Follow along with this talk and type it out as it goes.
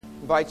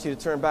invite you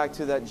to turn back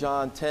to that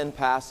John 10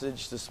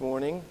 passage this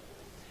morning.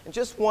 And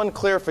just one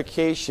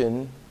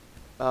clarification.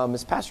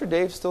 Is Pastor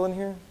Dave still in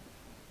here?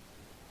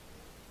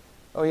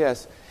 Oh,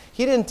 yes.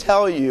 He didn't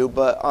tell you,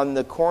 but on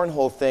the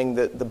cornhole thing,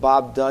 the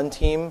Bob Dunn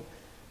team,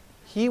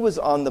 he was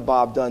on the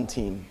Bob Dunn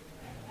team.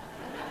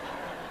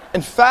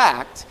 In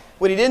fact,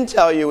 what he didn't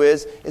tell you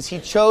is he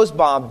chose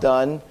Bob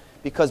Dunn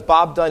because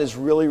Bob Dunn is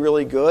really,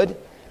 really good,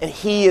 and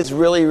he is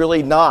really,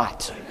 really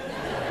not.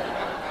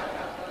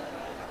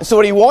 And so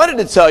what he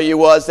wanted to tell you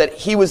was that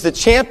he was the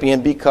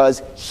champion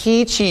because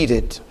he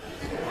cheated.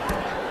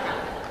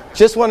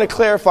 Just want to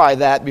clarify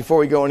that before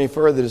we go any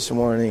further this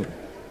morning.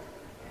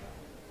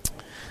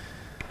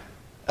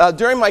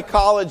 During my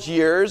college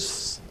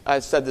years,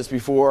 I've said this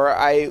before,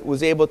 I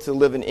was able to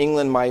live in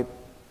England. My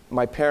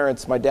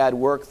dad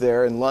worked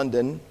there in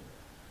London.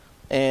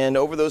 And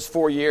over those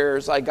 4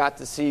 years, I got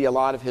to see a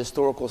lot of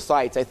historical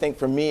sites. I think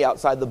for me,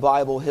 outside the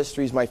Bible,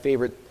 history is my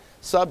favorite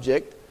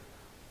subject.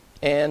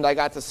 And I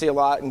got to see a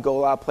lot and go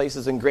a lot of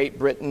places in Great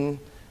Britain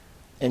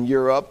and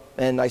Europe.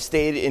 And I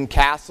stayed in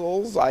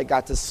castles. I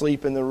got to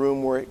sleep in the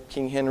room where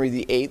King Henry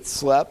VIII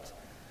slept.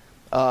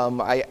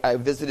 I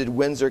visited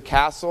Windsor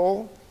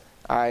Castle.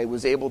 I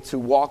was able to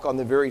walk on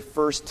the very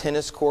first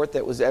tennis court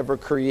that was ever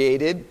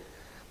created.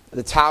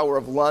 The Tower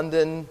of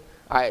London.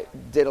 I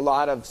did a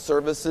lot of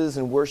services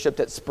and worshiped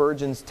at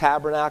Spurgeon's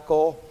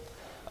Tabernacle.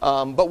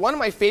 But one of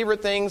my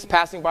favorite things,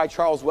 passing by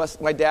Charles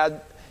Wesley, my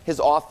dad, his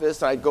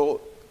office, I'd go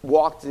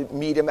walk to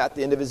meet him at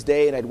the end of his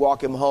day, and I'd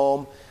walk him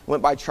home.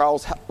 Went by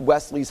Charles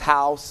Wesley's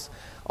house,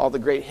 all the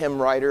great hymn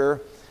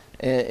writer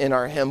in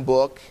our hymn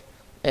book.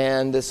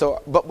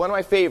 But one of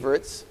my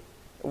favorites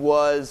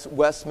was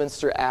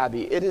Westminster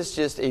Abbey. It is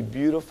just a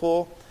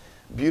beautiful,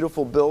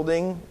 beautiful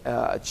building,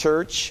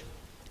 church.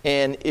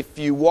 And if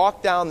you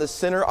walk down the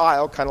center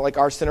aisle, kind of like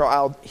our center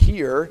aisle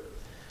here,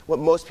 what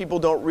most people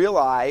don't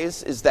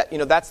realize is that,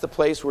 that's the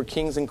place where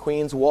kings and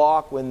queens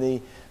walk when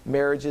the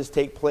marriages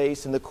take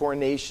place and the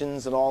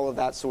coronations and all of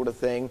that sort of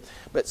thing.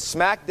 But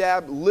smack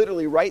dab,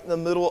 literally right in the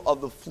middle of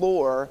the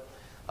floor,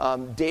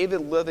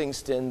 David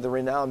Livingstone, the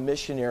renowned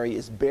missionary,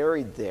 is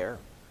buried there.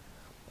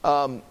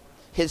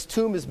 His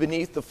tomb is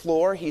beneath the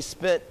floor. He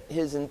spent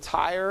his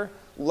entire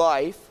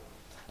life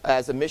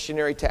as a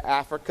missionary to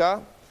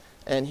Africa.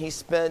 And he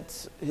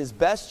spent his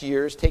best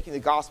years taking the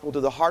gospel to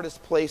the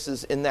hardest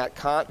places in that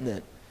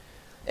continent.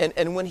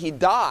 And when he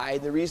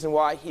died, the reason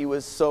why he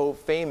was so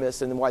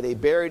famous and why they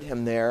buried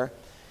him there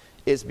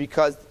is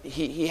because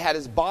he had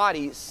his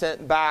body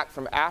sent back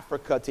from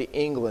Africa to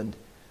England.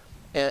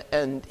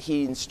 And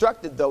he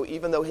instructed, though,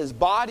 even though his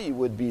body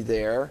would be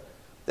there,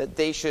 that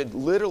they should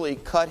literally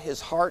cut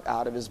his heart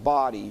out of his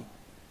body,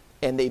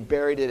 and they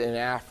buried it in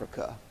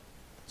Africa.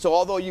 So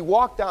although you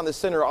walk down the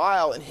center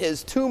aisle and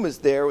his tomb is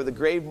there with a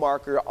grave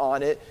marker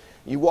on it,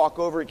 you walk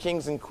over,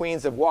 kings and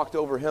queens have walked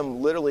over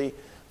him literally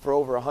for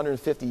over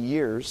 150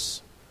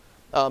 years.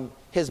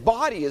 His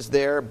body is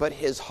there, but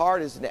his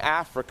heart is in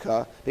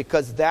Africa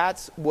because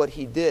that's what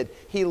he did.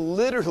 He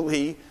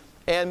literally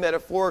and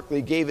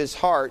metaphorically gave his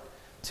heart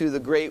to the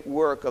great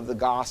work of the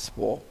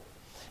gospel.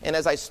 And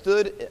as I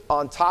stood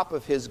on top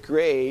of his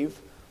grave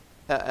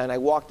and I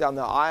walked down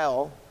the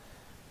aisle,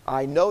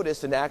 I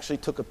noticed and actually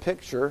took a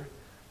picture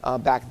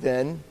back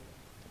then,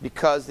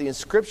 because the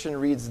inscription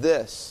reads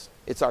this.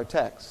 It's our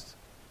text.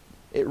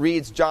 It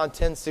reads, John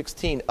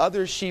 10:16,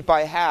 "Other sheep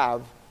I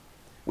have,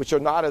 which are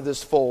not of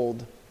this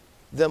fold,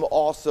 them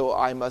also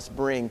I must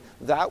bring."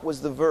 That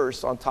was the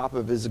verse on top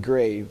of his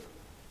grave.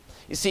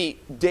 You see,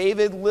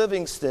 David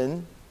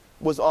Livingstone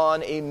was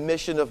on a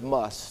mission of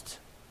must.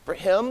 For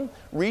him,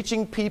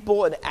 reaching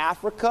people in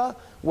Africa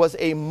was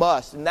a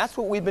must. And that's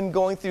what we've been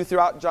going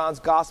throughout John's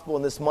gospel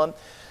in this month.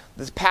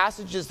 There's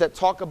passages that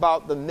talk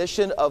about the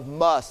mission of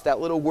must.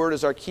 That little word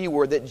is our key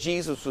word that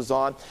Jesus was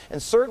on.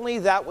 And certainly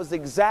that was the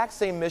exact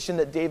same mission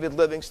that David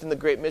Livingstone, the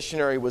great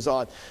missionary, was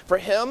on. For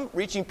him,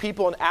 reaching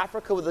people in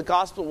Africa with the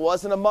gospel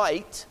wasn't a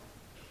might.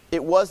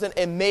 It wasn't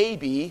a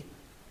maybe.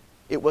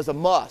 It was a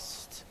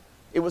must.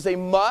 It was a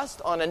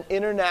must on an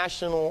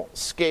international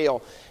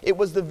scale. It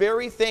was the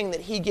very thing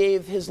that he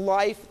gave his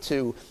life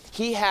to.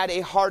 He had a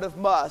heart of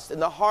must,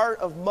 and the heart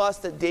of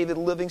must that David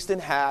Livingstone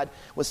had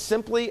was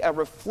simply a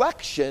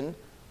reflection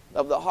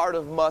of the heart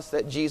of must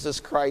that Jesus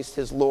Christ,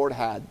 his Lord,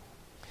 had.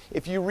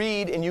 If you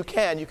read, and you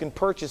can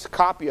purchase a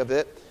copy of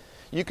it,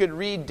 you could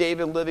read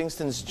David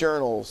Livingstone's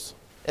journals.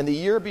 And the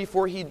year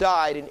before he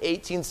died, in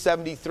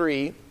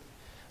 1873,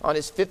 on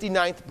his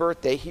 59th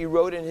birthday, he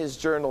wrote in his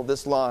journal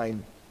this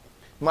line,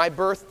 "My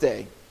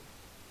birthday,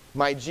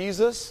 my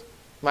Jesus,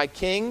 my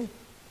King,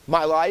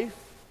 my life,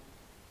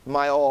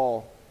 my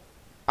all.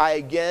 I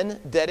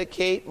again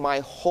dedicate my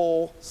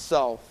whole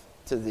self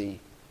to thee."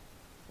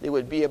 It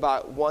would be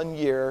about 1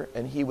 year,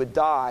 and he would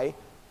die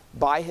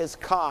by his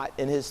cot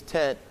in his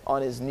tent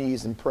on his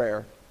knees in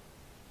prayer.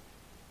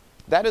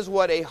 That is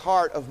what a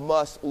heart of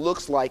must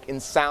looks like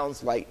and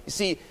sounds like. You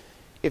see,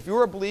 if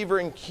you're a believer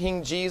in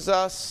King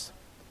Jesus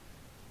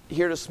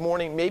here this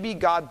morning, maybe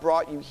God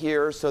brought you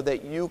here so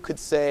that you could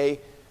say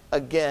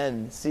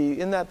again. See,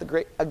 isn't that the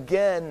great?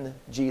 Again,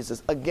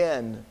 Jesus,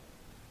 again.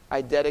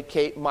 I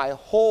dedicate my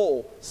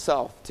whole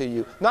self to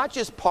you. Not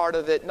just part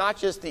of it, not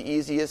just the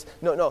easiest.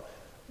 No,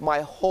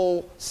 my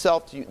whole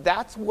self to you.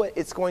 That's what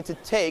it's going to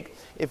take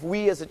if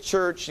we as a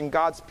church and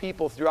God's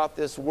people throughout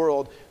this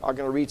world are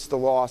going to reach the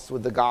lost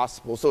with the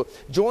gospel. So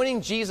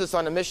joining Jesus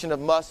on a mission of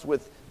must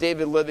with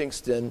David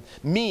Livingstone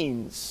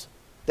means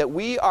that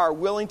we are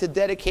willing to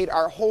dedicate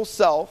our whole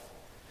self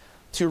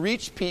to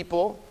reach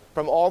people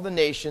from all the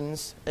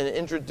nations and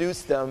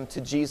introduce them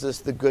to Jesus,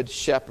 the Good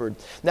Shepherd.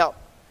 Now,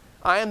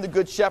 I am the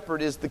Good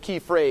Shepherd is the key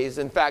phrase.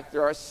 In fact,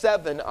 there are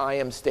 7 I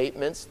am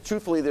statements.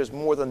 Truthfully, there's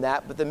more than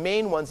that, but the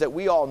main ones that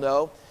we all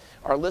know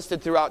are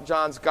listed throughout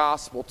John's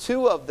Gospel.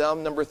 2 of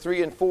them, number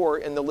 3 and 4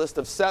 in the list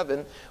of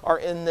 7, are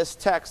in this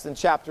text in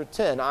chapter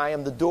 10. I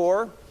am the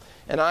door,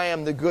 and I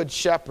am the Good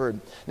Shepherd.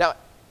 Now,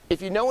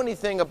 if you know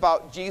anything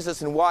about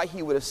Jesus and why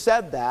he would have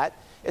said that,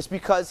 it's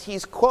because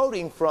he's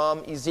quoting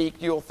from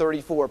Ezekiel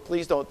 34.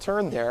 Please don't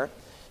turn there.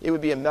 It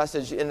would be a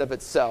message in and of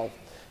itself.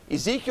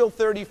 Ezekiel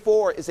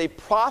 34 is a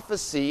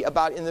prophecy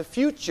about in the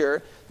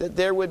future that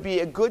there would be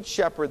a good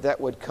shepherd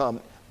that would come.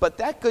 But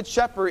that good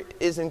shepherd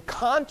is in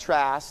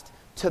contrast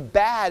to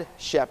bad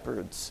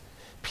shepherds.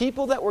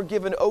 People that were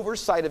given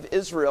oversight of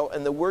Israel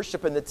and the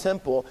worship in the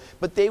temple,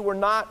 but they were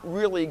not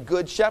really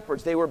good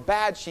shepherds. They were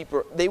bad sheep.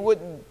 They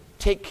wouldn't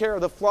take care of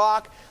the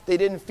flock. They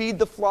didn't feed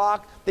the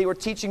flock. They were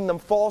teaching them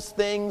false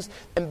things.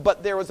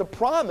 But there was a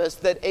promise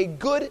that a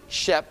good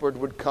shepherd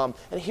would come.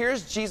 And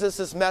here's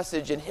Jesus'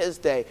 message in his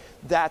day.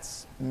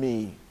 That's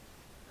me.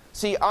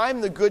 See,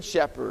 I'm the good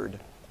shepherd.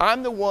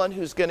 I'm the one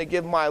who's going to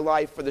give my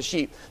life for the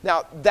sheep.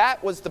 Now,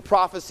 that was the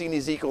prophecy in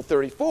Ezekiel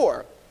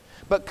 34.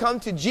 But come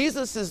to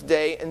Jesus'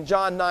 day in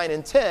John 9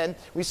 and 10,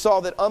 we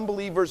saw that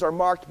unbelievers are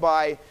marked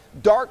by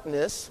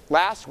darkness,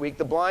 last week,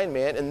 the blind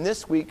man, and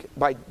this week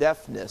by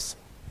deafness.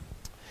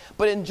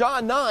 But in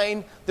John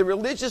 9, the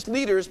religious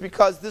leaders,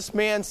 because this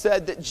man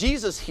said that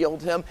Jesus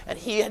healed him and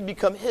he had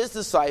become his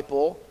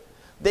disciple,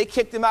 they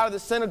kicked him out of the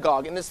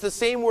synagogue. And it's the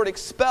same word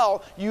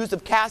expel used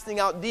of casting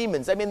out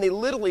demons. I mean, they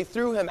literally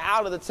threw him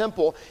out of the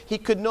temple. He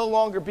could no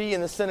longer be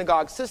in the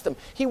synagogue system.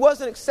 He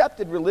wasn't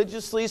accepted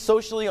religiously,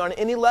 socially, on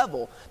any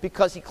level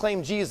because he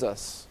claimed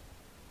Jesus.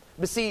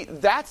 But see,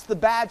 that's the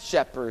bad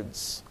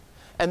shepherds.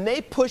 And they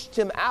pushed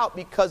him out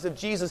because of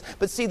Jesus.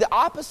 But see, the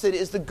opposite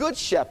is the good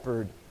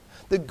shepherd.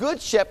 The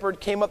good shepherd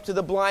came up to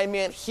the blind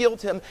man,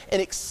 healed him,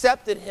 and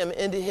accepted him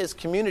into his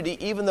community,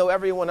 even though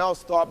everyone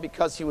else thought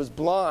because he was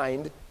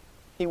blind,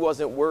 he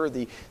wasn't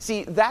worthy.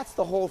 See, that's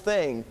the whole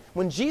thing.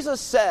 When Jesus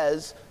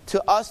says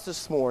to us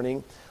this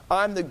morning,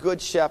 I'm the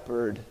good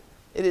shepherd,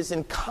 it is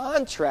in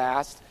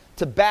contrast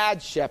to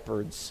bad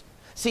shepherds.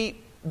 See,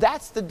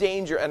 that's the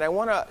danger, and I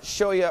want to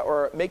show you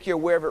or make you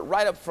aware of it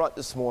right up front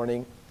this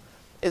morning,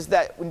 is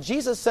that when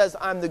Jesus says,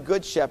 I'm the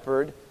good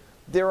shepherd,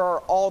 there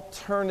are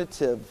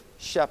alternative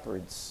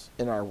shepherds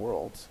in our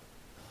world.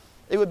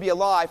 It would be a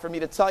lie for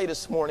me to tell you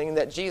this morning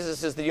that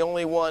Jesus is the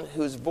only one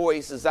whose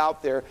voice is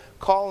out there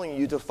calling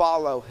you to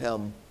follow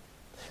him.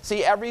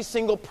 See, every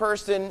single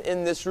person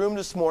in this room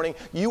this morning,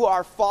 you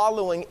are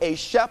following a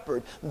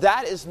shepherd.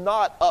 That is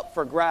not up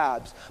for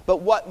grabs.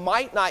 But what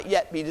might not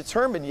yet be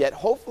determined yet,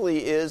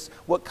 hopefully, is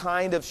what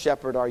kind of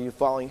shepherd are you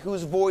following?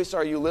 Whose voice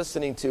are you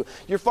listening to?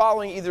 You're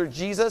following either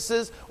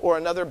Jesus's or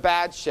another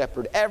bad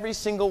shepherd. Every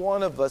single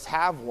one of us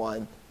have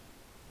one.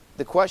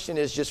 The question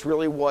is just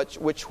really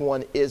which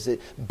one is it?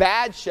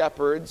 Bad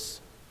shepherds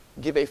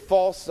give a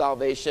false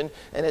salvation,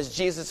 and as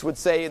Jesus would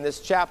say in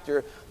this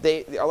chapter,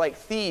 they are like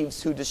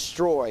thieves who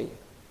destroy.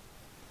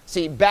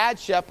 See, bad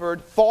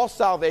shepherd, false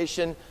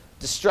salvation,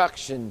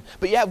 destruction.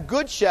 But you have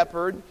good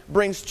shepherd,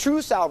 brings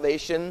true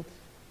salvation,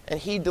 and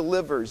he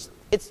delivers.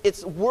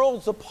 It's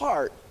worlds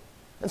apart.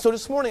 And so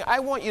this morning, I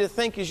want you to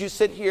think as you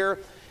sit here,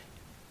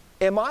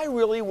 am I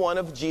really one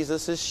of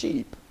Jesus'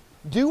 sheep?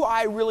 Do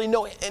I really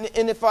know?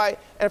 And if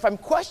I'm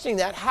questioning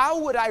that,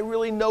 how would I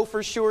really know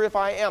for sure if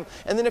I am?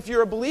 And then if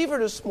you're a believer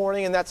this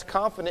morning and that's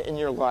confident in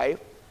your life,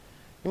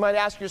 you might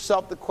ask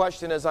yourself the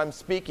question as I'm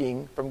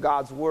speaking from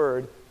God's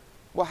Word,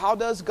 well, how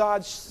does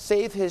God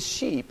save his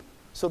sheep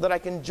so that I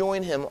can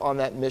join him on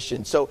that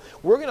mission? So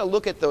we're going to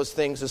look at those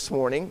things this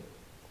morning,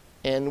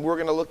 and we're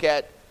going to look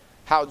at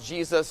how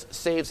Jesus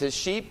saves his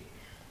sheep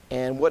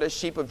and what a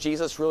sheep of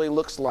Jesus really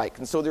looks like.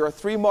 And so there are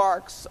 3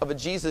 marks of a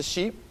Jesus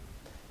sheep,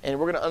 and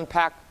we're going to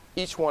unpack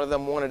each one of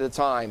them one at a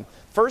time.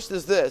 First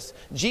is this: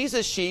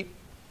 Jesus' sheep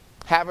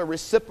have a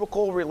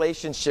reciprocal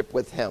relationship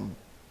with him.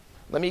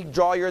 Let me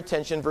draw your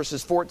attention,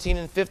 verses 14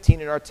 and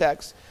 15 in our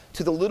text,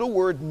 to the little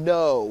word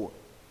know.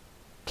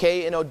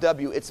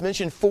 K-N-O-W. It's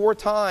mentioned 4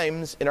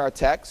 times in our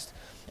text.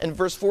 And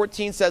verse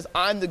 14 says,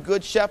 I'm the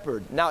good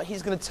shepherd. Now,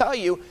 he's going to tell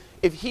you,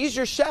 if he's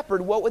your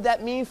shepherd, what would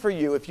that mean for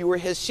you if you were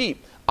his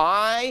sheep?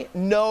 I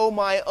know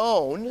my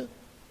own.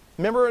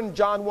 Remember in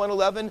John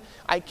 1:11,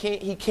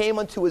 he came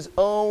unto his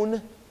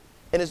own,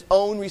 and his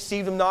own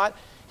received him not.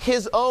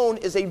 his own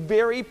is a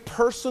very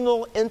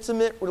personal,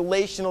 intimate,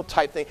 relational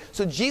type thing.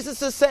 So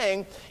Jesus is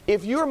saying,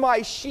 if you're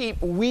my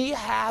sheep, we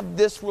have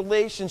this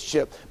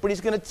relationship. But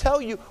he's going to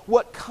tell you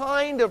what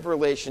kind of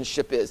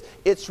relationship is.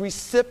 It's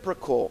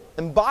reciprocal.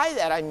 And by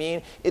that I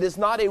mean it is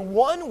not a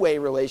one-way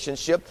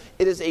relationship.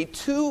 It is a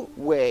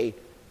two-way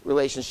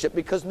relationship.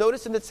 Because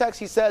notice in the text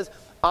he says,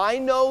 I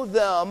know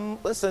them,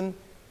 listen,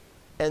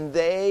 and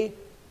they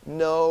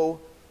know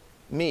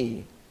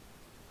me.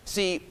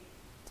 See,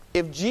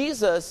 if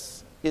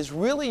Jesus is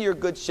really your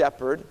good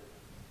shepherd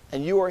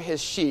and you are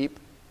his sheep,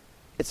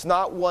 it's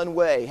not one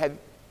way. Have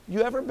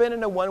you ever been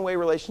in a one-way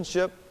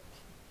relationship?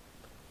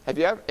 Have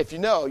you ever? If you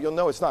know, you'll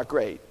know it's not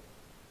great.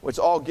 It's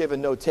all give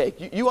and no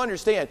take. You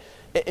understand.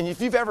 And if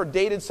you've ever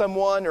dated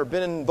someone or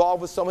been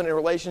involved with someone in a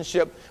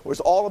relationship where it's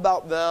all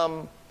about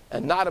them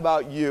and not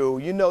about you,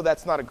 you know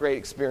that's not a great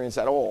experience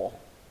at all.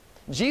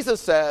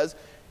 Jesus says,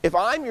 if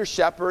I'm your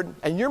shepherd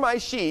and you're my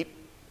sheep,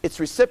 it's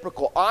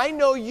reciprocal. I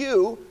know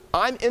you.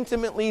 I'm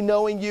intimately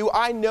knowing you.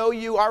 I know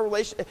you, our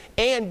relationship,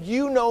 and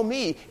you know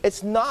me.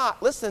 It's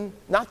not, listen,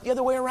 not the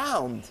other way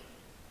around.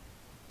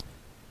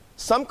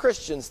 Some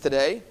Christians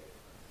today,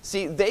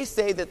 see, they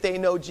say that they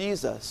know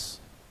Jesus,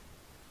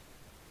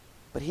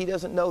 but he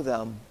doesn't know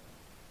them.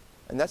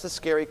 And that's a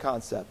scary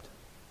concept.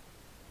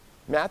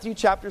 Matthew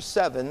chapter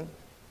 7,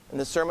 in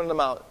the Sermon on the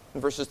Mount,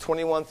 in verses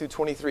 21 through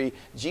 23,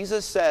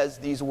 Jesus says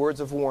these words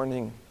of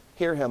warning.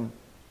 Hear him.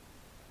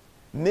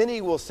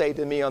 Many will say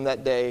to me on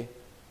that day,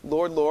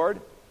 Lord,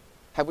 Lord,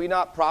 have we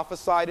not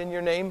prophesied in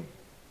your name,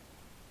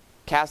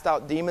 cast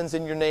out demons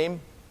in your name,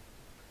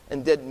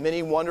 and did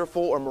many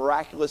wonderful or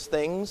miraculous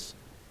things?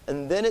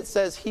 And then it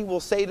says he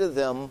will say to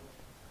them,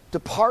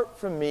 depart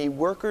from me,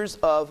 workers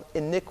of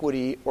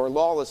iniquity or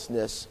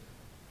lawlessness,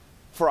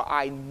 for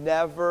I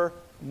never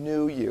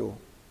knew you.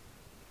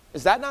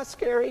 Is that not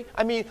scary?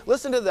 I mean,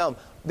 listen to them.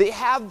 They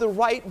have the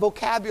right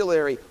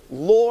vocabulary.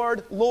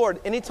 Lord, Lord.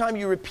 Anytime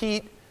you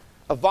repeat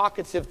a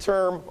vocative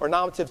term or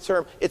nominative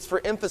term, it's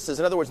for emphasis.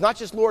 In other words, not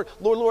just Lord,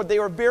 Lord, Lord. They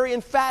are very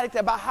emphatic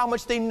about how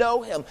much they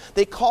know him.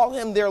 They call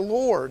him their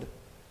Lord.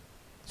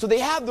 So they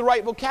have the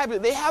right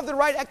vocabulary. They have the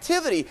right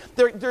activity.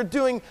 They're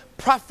doing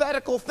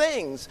prophetical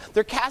things.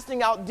 They're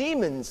casting out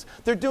demons.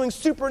 They're doing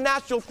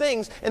supernatural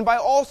things. And by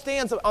all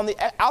stands on the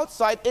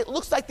outside, it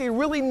looks like they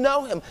really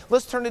know him.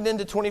 Let's turn it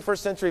into 21st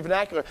century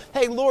vernacular.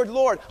 Hey, Lord,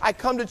 Lord, I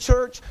come to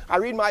church. I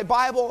read my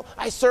Bible.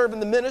 I serve in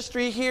the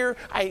ministry here.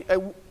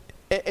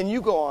 And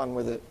you go on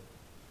with it.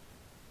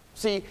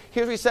 See,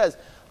 here's what he says.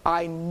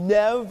 I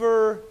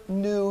never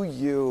knew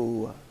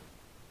you.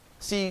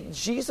 See,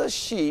 Jesus'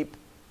 sheep,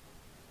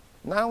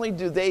 not only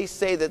do they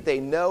say that they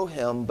know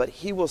him, but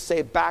he will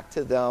say back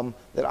to them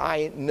that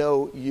I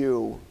know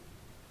you.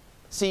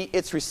 See,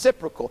 it's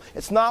reciprocal.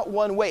 It's not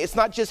one way. It's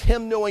not just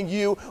him knowing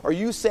you or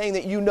you saying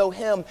that you know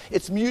him.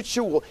 It's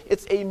mutual.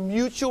 It's a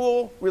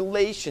mutual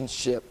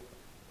relationship.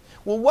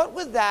 Well, what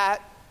would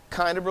that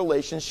kind of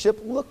relationship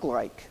look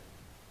like?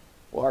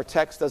 Well, our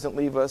text doesn't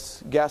leave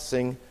us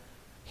guessing.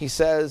 He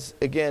says,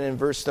 again in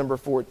verse number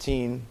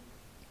 14,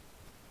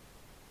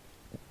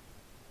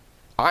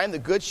 I am the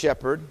good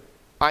shepherd.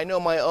 I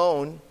know my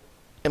own,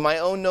 and my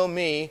own know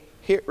me.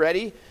 Here,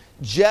 ready?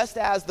 Just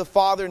as the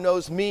Father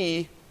knows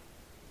me,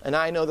 and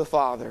I know the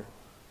Father.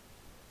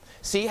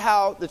 See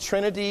how the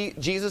Trinity,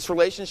 Jesus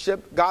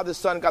relationship, God the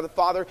Son, God the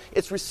Father,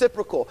 it's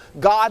reciprocal.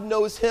 God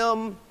knows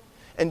him,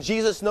 and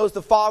Jesus knows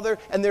the Father,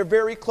 and they're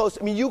very close.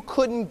 I mean, you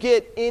couldn't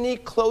get any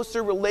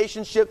closer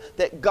relationship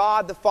that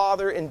God the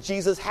Father and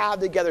Jesus have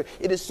together.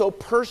 It is so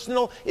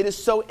personal. It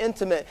is so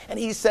intimate. And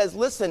he says,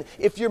 listen,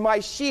 if you're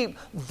my sheep,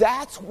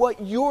 that's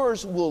what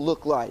yours will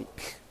look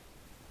like.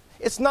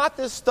 It's not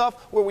this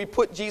stuff where we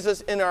put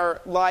Jesus in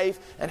our life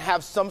and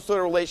have some sort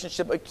of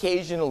relationship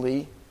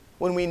occasionally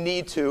when we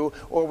need to,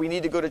 or we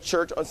need to go to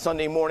church on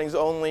Sunday mornings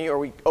only, or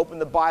we open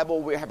the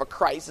Bible, we have a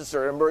crisis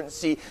or an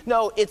emergency.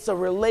 No, it's a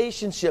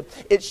relationship.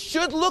 It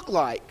should look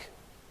like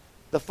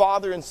the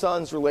Father and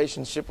Son's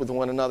relationship with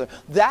one another.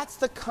 That's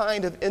the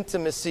kind of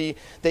intimacy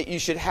that you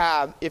should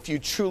have if you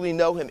truly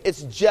know him.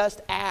 It's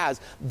just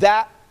as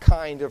that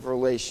kind of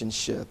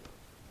relationship.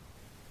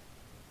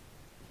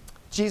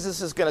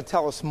 Jesus is going to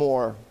tell us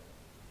more.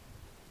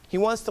 He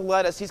wants to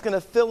let us, he's going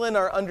to fill in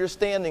our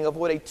understanding of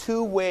what a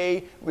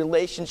two-way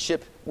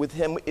relationship with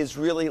him is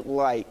really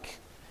like.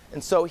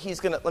 And so he's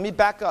going to, let me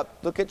back up.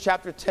 Look at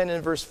chapter 10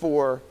 and verse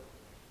 4.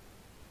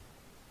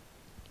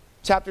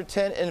 Chapter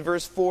 10 and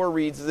verse 4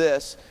 reads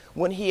this.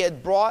 When he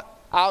had brought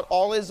out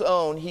all his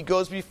own, he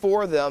goes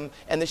before them,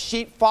 and the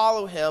sheep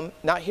follow him.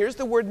 Now here's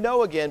the word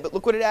know again, but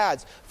look what it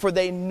adds. For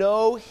they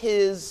know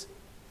his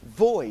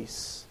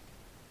voice.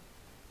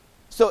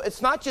 So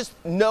it's not just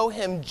know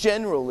him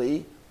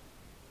generally,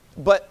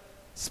 but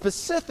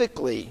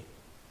specifically,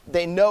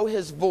 they know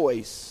his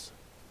voice.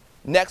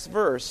 Next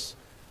verse.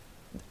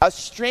 A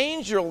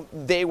stranger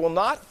they will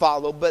not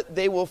follow, but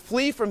they will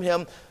flee from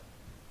him,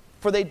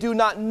 for they do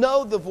not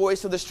know the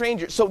voice of the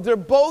stranger. So they're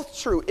both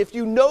true. If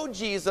you know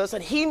Jesus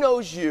and he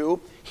knows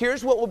you,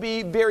 here's what will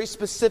be very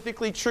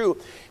specifically true.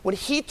 When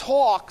he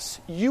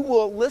talks, you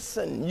will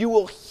listen. You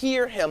will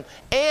hear him.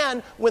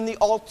 And when the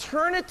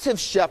alternative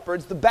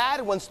shepherds, the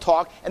bad ones,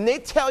 talk, and they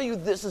tell you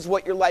this is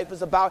what your life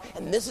is about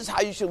and this is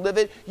how you should live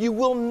it, you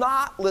will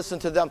not listen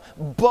to them.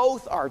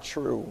 Both are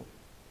true.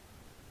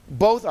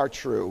 Both are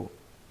true.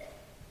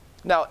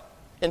 Now,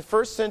 in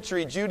first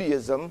century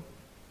Judaism,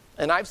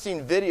 and I've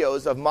seen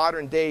videos of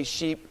modern day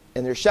sheep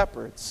and their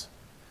shepherds,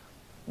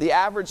 the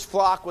average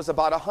flock was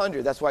about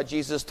 100. That's why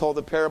Jesus told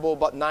the parable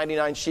about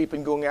 99 sheep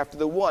and going after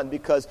the one,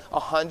 because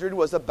 100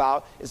 was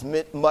about as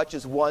much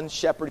as one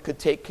shepherd could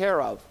take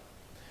care of.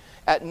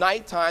 At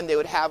nighttime, they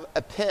would have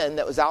a pen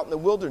that was out in the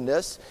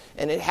wilderness,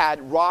 and it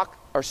had rock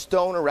or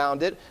stone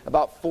around it,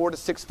 about 4 to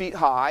 6 feet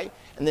high,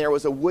 and there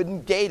was a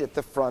wooden gate at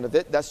the front of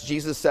it. That's,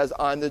 Jesus says,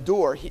 on the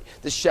door.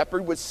 The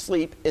shepherd would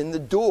sleep in the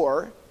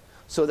door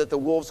so that the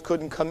wolves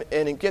couldn't come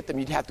in and get them.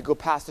 You'd have to go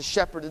past the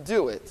shepherd to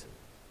do it.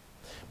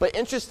 But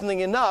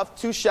interestingly enough,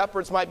 2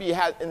 shepherds might be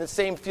in the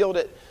same field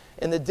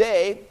in the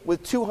day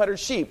with 200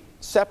 sheep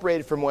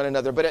separated from one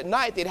another. But at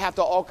night, they'd have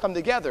to all come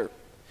together.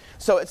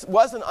 So it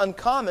wasn't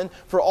uncommon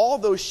for all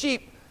those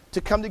sheep to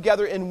come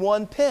together in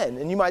one pen.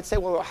 And you might say,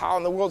 well, how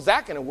in the world is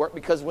that going to work?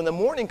 Because when the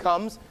morning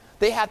comes,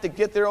 they have to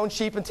get their own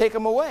sheep and take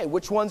them away.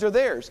 Which ones are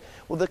theirs?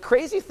 Well, the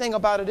crazy thing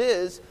about it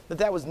is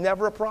that was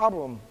never a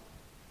problem,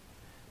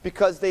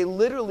 because they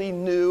literally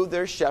knew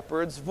their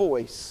shepherd's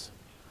voice.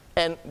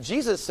 And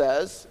Jesus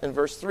says in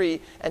verse 3,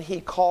 and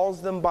he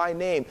calls them by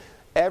name.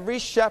 Every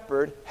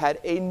shepherd had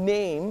a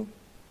name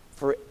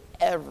for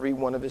every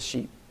one of his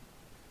sheep.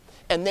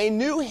 And they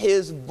knew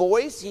his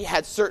voice. He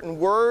had certain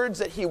words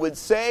that he would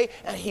say,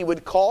 and he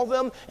would call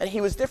them, and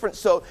he was different.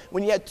 So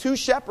when you had 2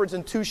 shepherds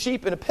and 2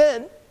 sheep in a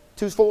pen,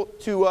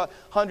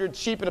 200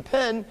 sheep in a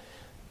pen,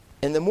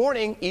 in the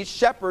morning, each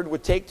shepherd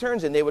would take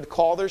turns, and they would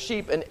call their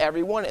sheep, and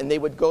everyone, and they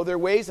would go their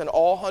ways, and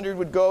all 100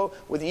 would go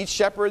with each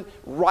shepherd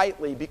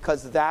rightly,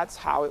 because that's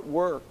how it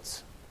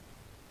worked.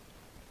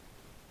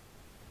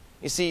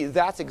 You see,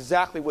 that's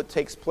exactly what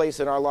takes place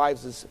in our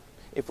lives. Is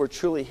if we're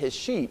truly his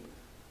sheep,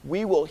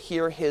 we will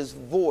hear his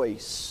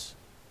voice.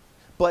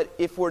 But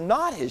if we're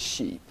not his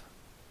sheep,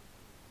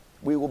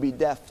 we will be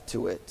deaf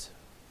to it.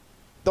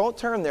 Don't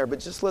turn there,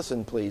 but just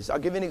listen, please. I'll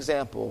give you an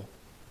example.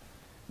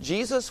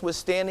 Jesus was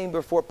standing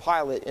before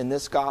Pilate in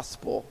this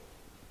gospel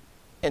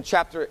in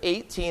chapter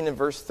 18 and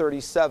verse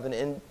 37.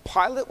 And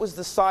Pilate was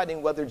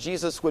deciding whether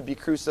Jesus would be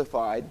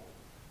crucified.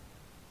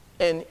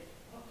 And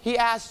he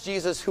asked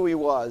Jesus who he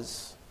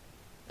was.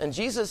 And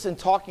Jesus, in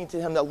talking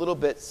to him a little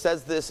bit,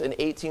 says this in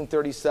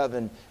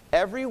 18:37.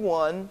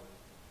 Everyone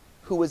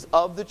who is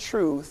of the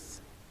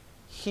truth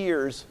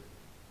hears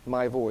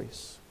my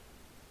voice.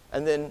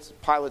 And then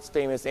Pilate's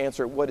famous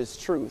answer, what is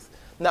truth?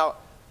 Now,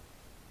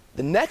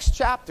 the next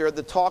chapter,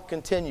 the talk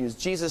continues.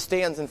 Jesus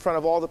stands in front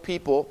of all the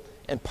people,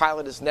 and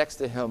Pilate is next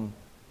to him.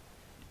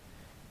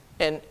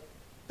 And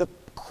the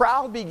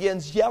crowd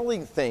begins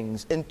yelling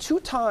things. And 2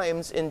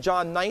 times in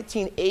John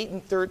 19:8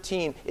 and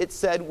 13, it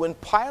said, when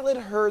Pilate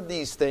heard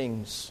these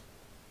things,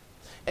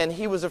 and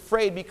he was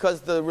afraid because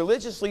the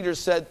religious leaders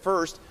said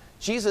first,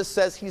 Jesus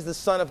says he's the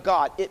Son of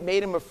God. It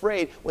made him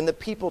afraid when the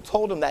people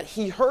told him that.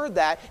 He heard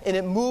that, and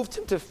it moved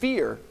him to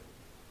fear.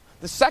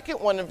 The second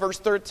one in verse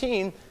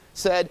 13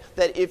 said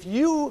that if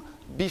you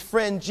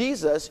befriend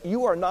Jesus,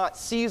 you are not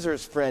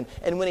Caesar's friend.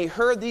 And when he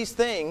heard these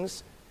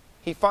things,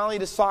 he finally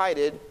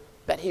decided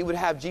that he would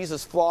have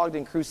Jesus flogged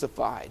and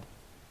crucified.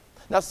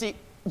 Now see,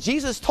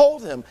 Jesus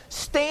told him,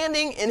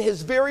 standing in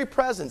his very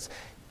presence,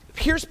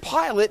 here's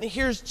Pilate and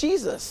here's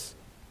Jesus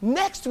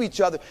next to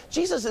each other.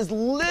 Jesus is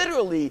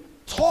literally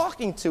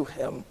talking to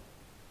him.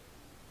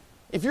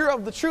 If you're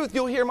of the truth,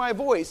 you'll hear my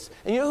voice.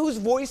 And you know whose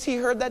voice he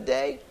heard that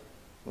day?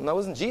 Well, that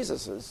wasn't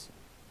Jesus's.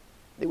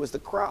 It was the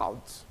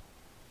crowd's.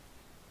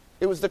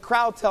 It was the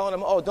crowd telling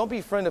him, oh, don't be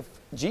a friend of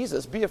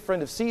Jesus, be a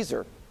friend of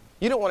Caesar.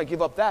 You don't want to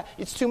give up that.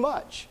 It's too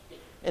much.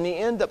 And he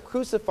ended up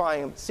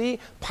crucifying him. See,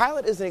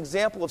 Pilate is an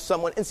example of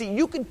someone. And see,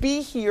 you could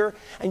be here,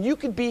 and you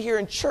could be here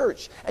in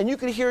church, and you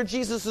could hear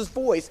Jesus'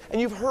 voice,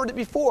 and you've heard it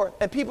before,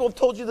 and people have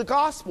told you the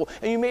gospel,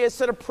 and you may have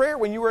said a prayer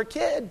when you were a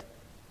kid.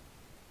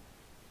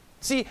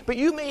 See, but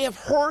you may have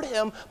heard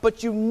him,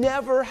 but you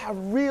never have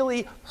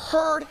really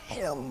heard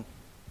him.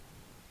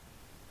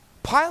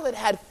 Pilate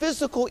had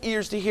physical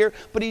ears to hear,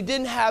 but he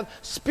didn't have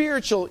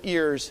spiritual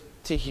ears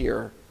to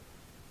hear.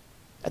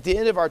 At the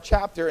end of our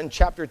chapter, in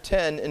chapter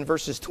 10, in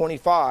verses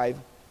 25,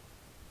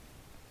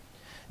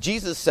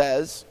 Jesus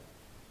says,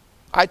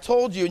 I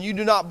told you, and you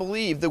do not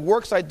believe. The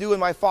works I do in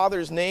my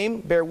Father's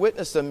name bear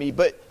witness of me.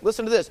 But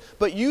listen to this.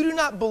 But you do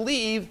not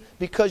believe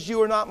because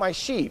you are not my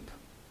sheep.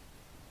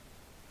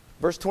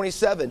 Verse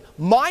 27,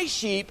 my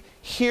sheep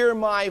hear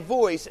my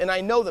voice, and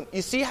I know them.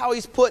 You see how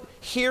he's put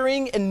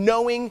hearing and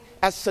knowing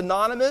as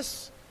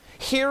synonymous?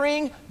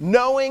 Hearing,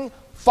 knowing,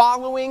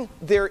 Following,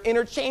 they're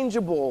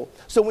interchangeable.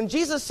 So when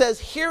Jesus says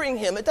hearing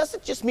him, it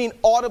doesn't just mean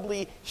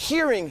audibly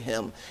hearing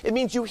him. It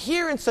means you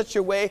hear in such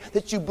a way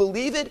that you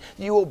believe it,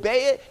 you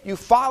obey it, you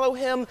follow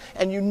him,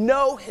 and you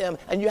know him,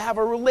 and you have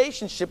a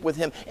relationship with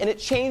him, and it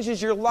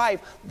changes your life.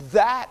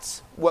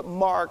 That's what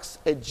marks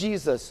a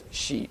Jesus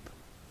sheep.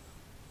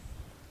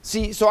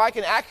 See, so I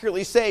can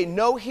accurately say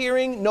no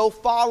hearing, no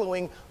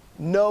following,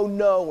 no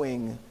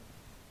knowing.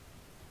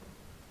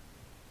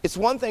 It's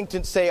one thing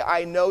to say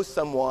I know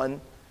someone,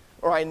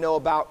 or I know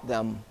about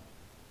them.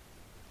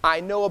 I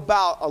know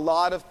about a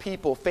lot of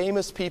people,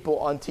 famous people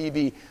on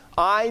TV.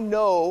 I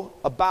know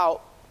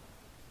about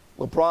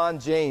LeBron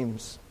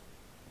James,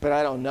 but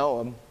I don't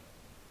know him.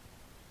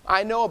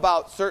 I know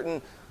about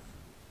certain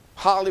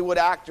Hollywood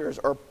actors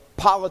or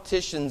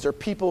politicians or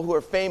people who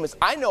are famous.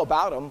 I know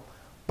about them,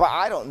 but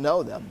I don't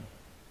know them.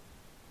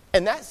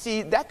 And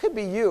that could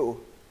be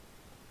you.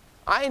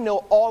 I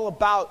know all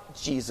about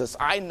Jesus.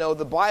 I know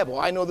the Bible.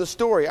 I know the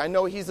story. I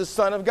know he's the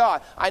Son of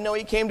God. I know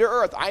he came to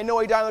earth. I know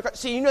he died on the cross.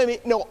 See, you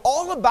know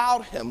all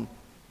about him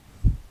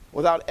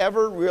without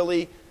ever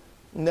really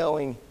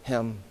knowing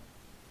him.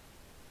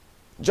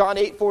 John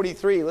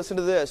 8:43, listen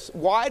to this.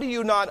 Why do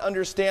you not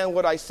understand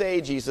what I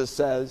say, Jesus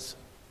says.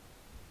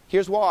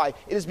 Here's why.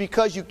 It is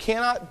because you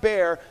cannot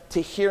bear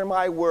to hear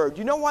my word.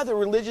 You know why the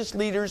religious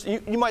leaders,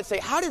 you might say,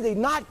 how did they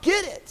not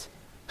get it?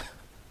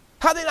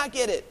 How did they not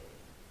get it?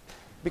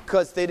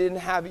 Because they didn't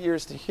have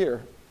ears to hear.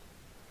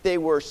 They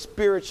were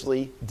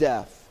spiritually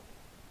deaf.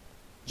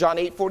 John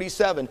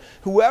 8:47,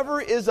 whoever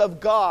is of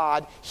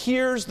God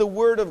hears the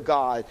word of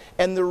God.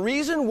 And the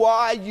reason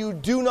why you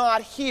do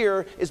not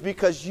hear is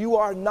because you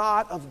are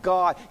not of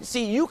God. You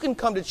see, you can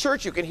come to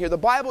church, you can hear the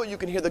Bible, you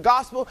can hear the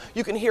gospel,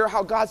 you can hear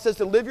how God says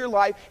to live your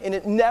life, and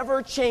it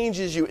never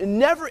changes you. It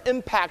never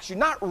impacts you.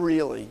 Not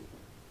really.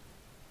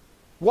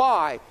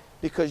 Why?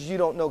 Because you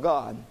don't know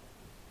God.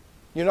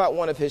 You're not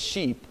one of his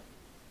sheep.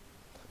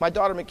 My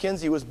daughter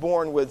Mackenzie was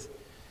born with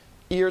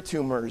ear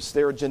tumors.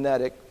 They were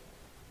genetic.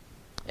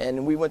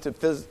 And we went to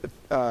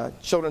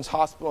Children's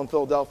Hospital in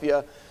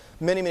Philadelphia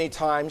many, many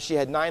times. She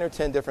had 9 or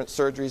 10 different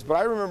surgeries. But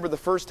I remember the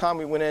first time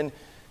we went in,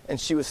 and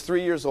she was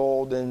 3 years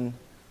old, and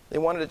they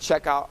wanted to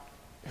check out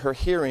her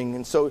hearing.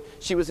 And so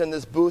she was in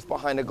this booth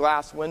behind a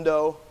glass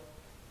window,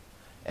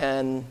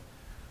 and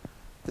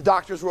the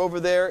doctors were over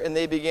there, and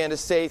they began to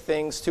say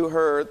things to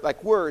her,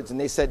 like words. And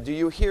they said, do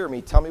you hear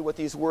me? Tell me what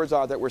these words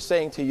are that we're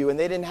saying to you. And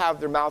they didn't have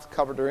their mouth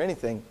covered or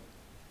anything.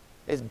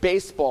 It's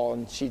baseball,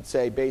 and she'd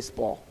say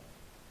baseball.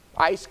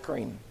 Ice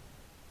cream.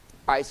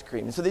 Ice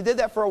cream. And so they did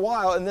that for a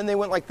while, and then they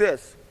went like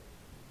this.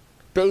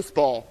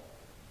 Baseball.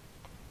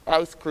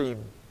 Ice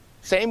cream.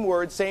 Same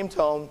word, same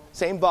tone,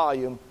 same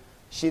volume.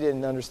 She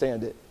didn't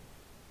understand it.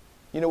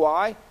 You know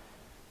why?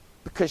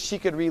 Because she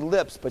could read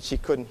lips, but she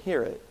couldn't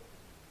hear it.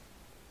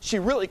 She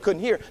really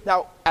couldn't hear.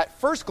 Now, at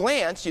first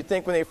glance, you'd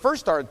think when they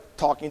first started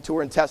talking to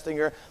her and testing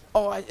her,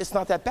 oh, it's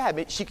not that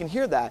bad. She can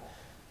hear that.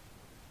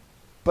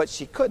 But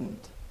she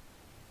couldn't.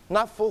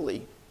 Not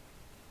fully.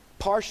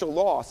 Partial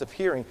loss of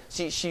hearing.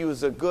 See, she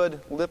was a good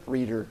lip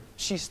reader.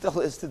 She still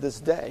is to this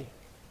day.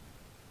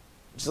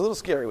 Which is a little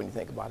scary when you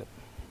think about it.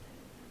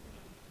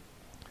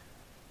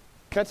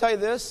 Can I tell you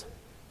this?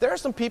 There are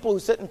some people who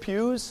sit in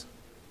pews.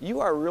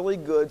 You are really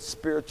good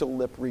spiritual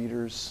lip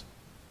readers.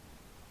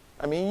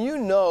 I mean, you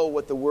know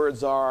what the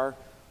words are.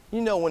 You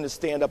know when to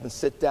stand up and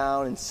sit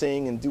down and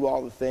sing and do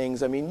all the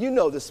things. I mean, you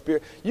know the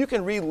Spirit. You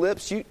can read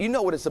lips. You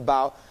know what it's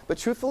about. But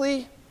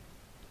truthfully,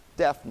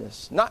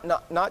 deafness.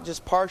 Not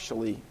just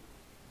partially,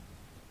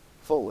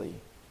 fully.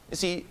 You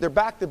see, they're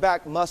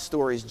back-to-back must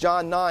stories.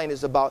 John 9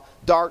 is about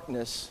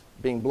darkness,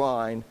 being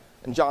blind,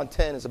 and John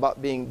 10 is about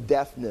being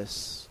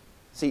deafness.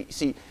 See,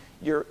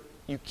 you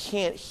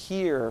can't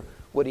hear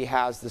what he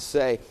has to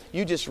say.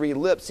 You just read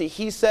lips. See,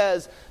 he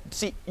says,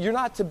 you're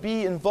not to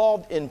be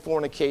involved in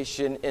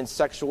fornication and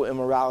sexual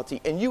immorality.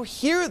 And you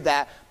hear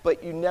that,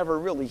 but you never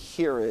really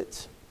hear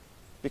it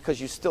because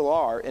you still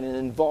are, and it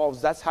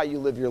involves, that's how you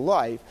live your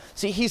life.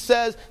 See, he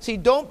says,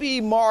 don't be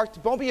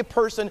a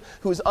person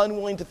who is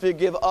unwilling to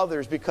forgive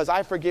others because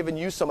I've forgiven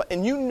you so much.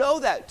 And you know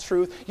that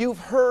truth. You've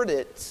heard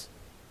it,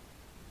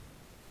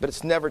 but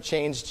it's never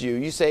changed you.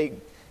 You say,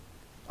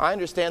 I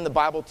understand the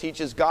Bible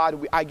teaches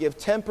God, I give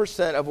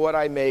 10% of what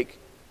I make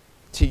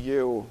to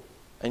you.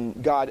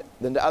 And God,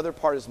 then the other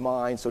part is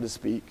mine, so to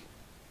speak.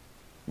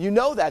 You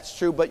know that's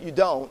true, but you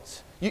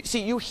don't.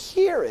 You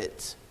hear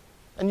it.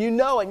 And you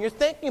know, and you're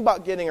thinking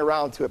about getting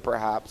around to it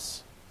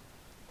perhaps.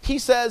 He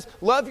says,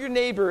 love your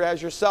neighbor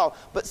as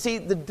yourself. But see,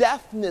 the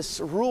deafness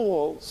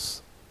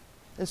rules.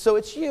 And so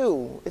it's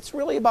you. It's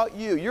really about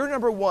you. You're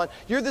number one.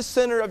 You're the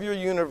center of your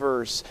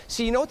universe.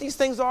 See, you know what these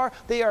things are?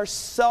 They are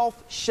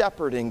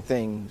self-shepherding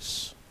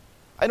things.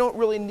 I don't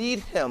really need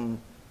him.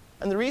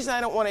 And the reason I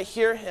don't want to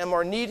hear him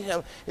or need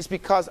him is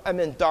because I'm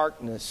in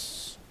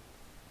darkness.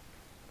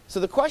 So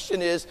the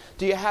question is,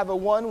 do you have a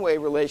one-way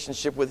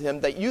relationship with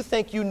him that you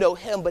think you know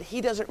him, but he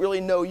doesn't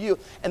really know you?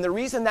 And the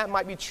reason that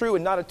might be true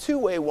and not a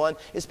two-way one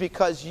is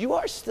because you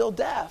are still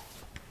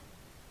deaf.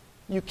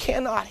 You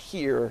cannot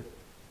hear.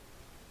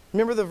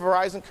 Remember the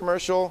Verizon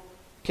commercial?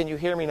 Can you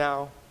hear me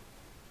now?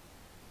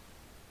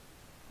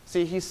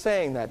 See, he's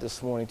saying that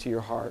this morning to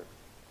your heart.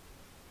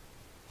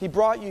 He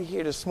brought you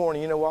here this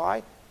morning. You know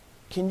why?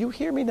 Can you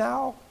hear me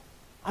now?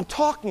 I'm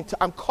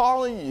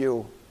calling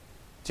you.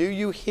 Do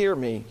you hear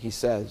me? He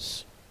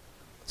says.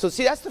 So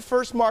see, that's the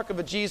first mark of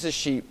a Jesus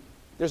sheep.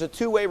 There's a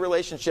two-way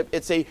relationship.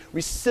 It's a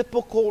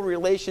reciprocal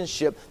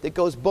relationship that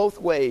goes both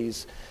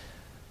ways.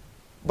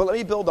 But let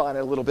me build on it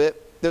a little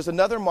bit. There's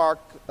another mark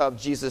of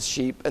Jesus'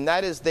 sheep, and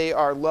that is they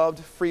are loved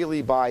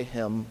freely by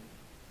him.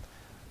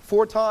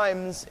 4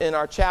 times in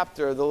our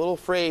chapter, the little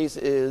phrase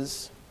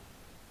is,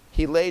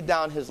 he laid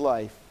down his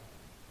life.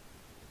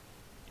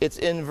 It's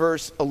in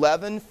verse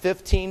 11,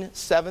 15,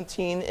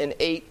 17, and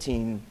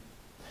 18.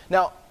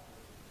 Now,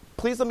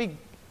 please let me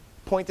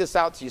point this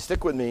out to you.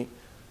 Stick with me.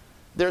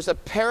 There's a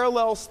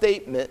parallel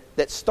statement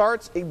that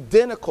starts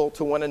identical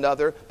to one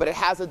another, but it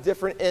has a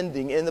different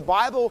ending. In the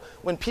Bible,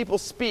 when people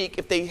speak,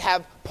 if they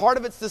have part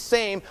of it's the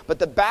same, but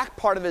the back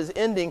part of it is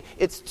ending,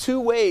 it's 2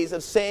 ways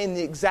of saying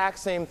the exact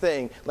same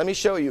thing. Let me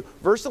show you.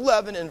 Verse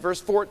 11 and verse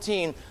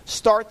 14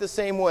 start the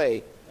same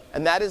way,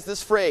 and that is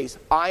this phrase,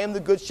 I am the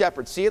good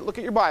shepherd. See it? Look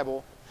at your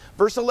Bible.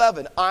 Verse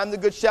 11, I am the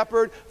good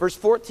shepherd. Verse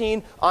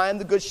 14, I am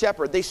the good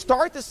shepherd. They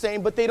start the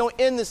same, but they don't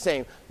end the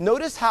same.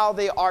 Notice how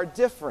they are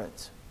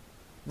different.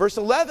 Verse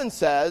 11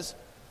 says,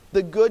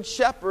 the good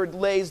shepherd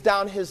lays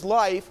down his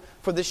life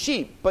for the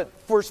sheep. But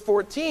verse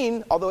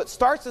 14, although it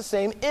starts the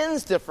same,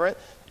 ends different.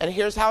 And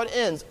here's how it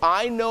ends.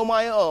 I know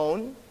my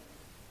own,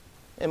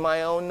 and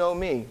my own know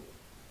me.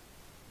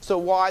 So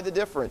why the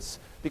difference?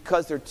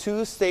 Because they're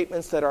 2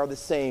 statements that are the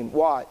same.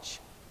 Watch.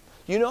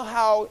 You know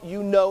how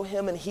you know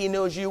him and he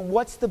knows you?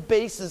 What's the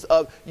basis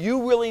of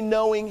you really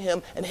knowing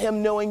him and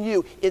him knowing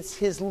you? It's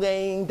his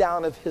laying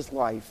down of his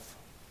life.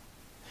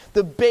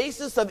 The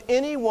basis of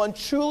anyone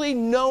truly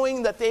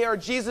knowing that they are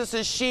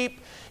Jesus' sheep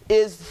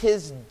is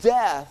his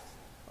death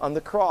on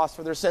the cross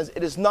for their sins.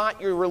 It is not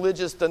your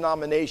religious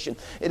denomination.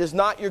 It is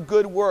not your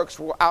good works.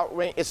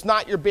 It's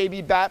not your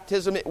baby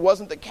baptism. It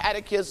wasn't the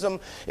catechism.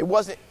 It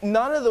wasn't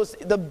none of those.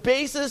 The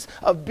basis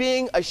of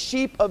being a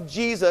sheep of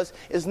Jesus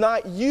is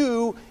not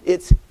you,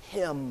 it's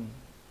him.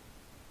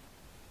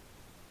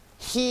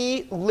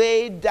 He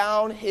laid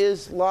down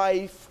his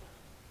life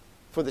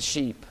for the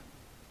sheep.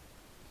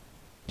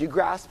 Do you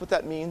grasp what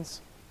that means?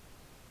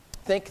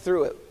 Think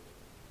through it.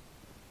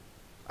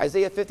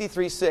 Isaiah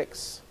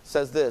 53:6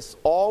 says this,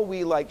 all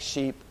we like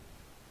sheep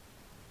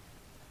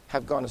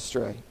have gone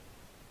astray,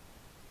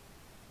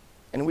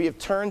 and we have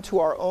turned to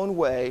our own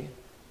way.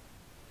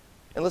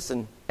 And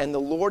listen, and the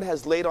Lord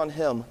has laid on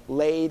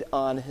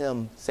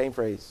him, same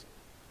phrase,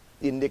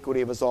 the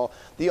iniquity of us all.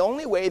 The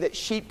only way that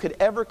sheep could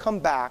ever come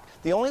back,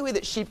 the only way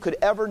that sheep could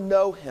ever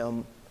know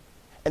him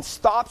and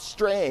stop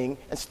straying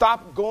and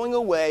stop going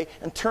away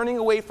and turning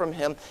away from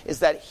him is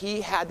that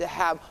he had to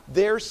have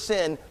their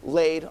sin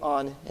laid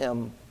on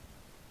him.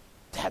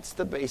 That's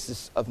the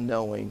basis of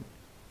knowing.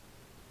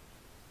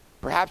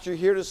 Perhaps you're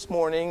here this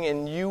morning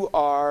and you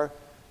are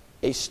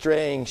a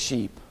straying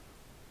sheep.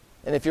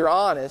 And if you're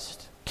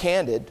honest,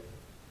 candid,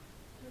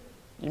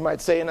 you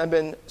might say, and I've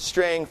been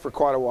straying for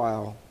quite a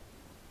while.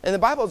 And the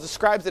Bible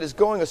describes it as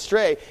going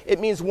astray. It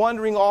means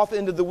wandering off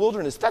into the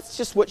wilderness. That's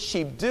just what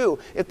sheep do.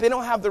 If they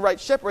don't have the right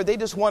shepherd, they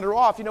just wander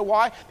off. You know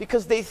why?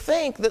 Because they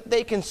think that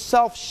they can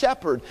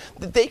self-shepherd,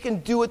 that they can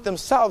do it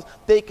themselves.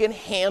 They can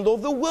handle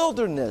the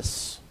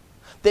wilderness.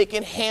 They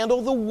can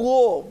handle the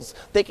wolves.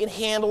 They can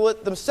handle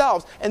it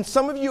themselves. And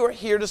some of you are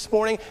here this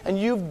morning and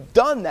you've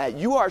done that.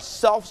 You are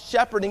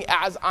self-shepherding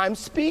as I'm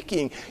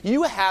speaking.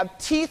 You have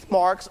teeth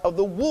marks of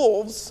the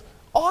wolves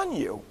on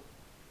you.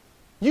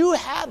 You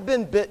have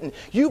been bitten.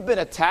 You've been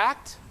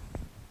attacked.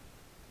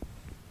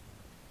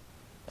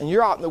 And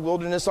you're out in the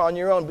wilderness on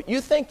your own. But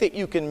you think that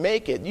you can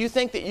make it. You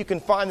think that you can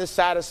find the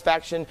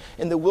satisfaction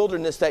in the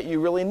wilderness that you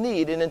really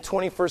need. And in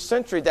 21st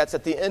century, that's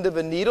at the end of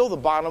a needle, the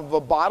bottom of a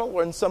bottle,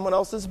 or in someone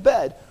else's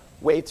bed.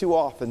 Way too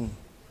often.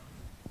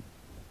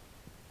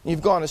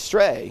 You've gone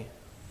astray.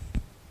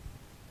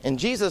 And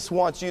Jesus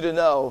wants you to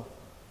know,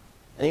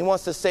 and he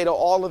wants to say to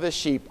all of his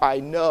sheep, I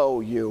know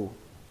you.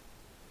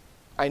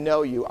 I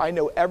know you. I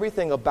know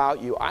everything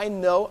about you. I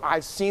know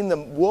I've seen the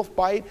wolf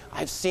bite.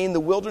 I've seen the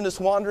wilderness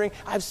wandering.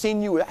 I've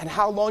seen you and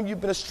how long you've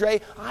been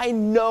astray. I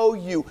know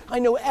you. I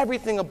know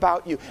everything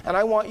about you. And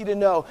I want you to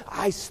know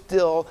I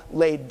still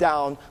laid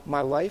down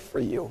my life for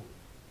you.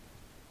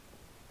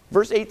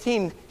 Verse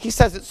 18, he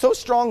says it so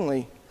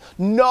strongly.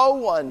 No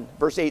one,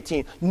 verse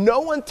 18, no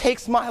one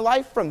takes my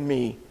life from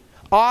me.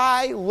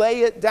 I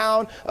lay it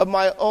down of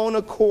my own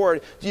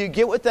accord. Do you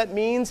get what that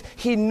means?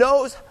 He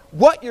knows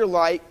what you're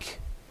like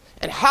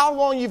and how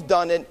long you've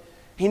done it.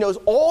 He knows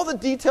all the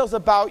details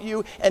about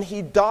you, and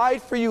he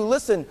died for you.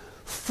 Listen,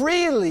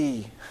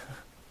 freely.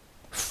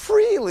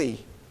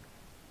 Freely.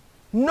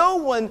 No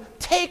one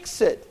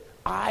takes it.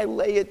 I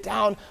lay it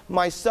down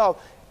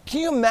myself. Can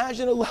you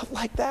imagine a love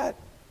like that?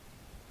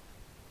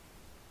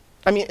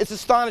 I mean, it's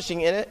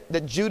astonishing, isn't it,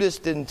 that Judas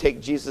didn't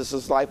take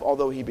Jesus' life,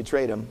 although he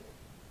betrayed him.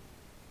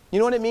 You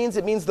know what it means?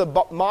 It means the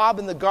mob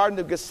in the Garden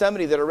of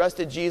Gethsemane that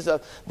arrested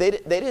Jesus, they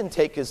didn't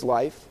take his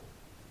life.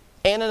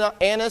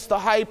 Annas, the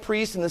high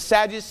priest, and the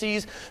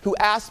Sadducees who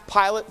asked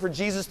Pilate for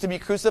Jesus to be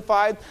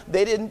crucified,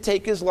 they didn't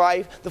take his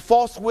life. The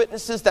false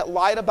witnesses that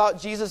lied about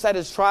Jesus at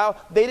his trial,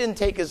 they didn't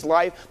take his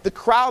life. The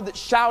crowd that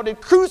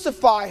shouted,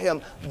 "Crucify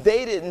him,"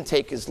 they didn't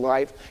take his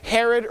life.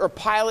 Herod or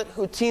Pilate,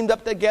 who teamed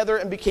up together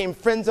and became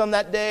friends on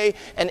that day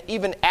and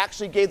even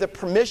actually gave the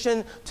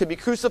permission to be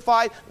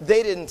crucified,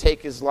 they didn't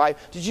take his life.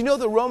 Did you know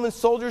the Roman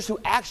soldiers who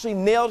actually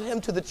nailed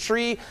him to the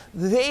tree,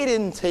 they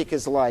didn't take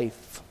his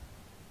life?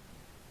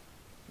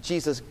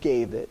 Jesus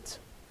gave it.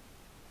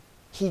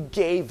 He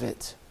gave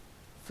it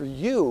for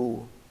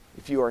you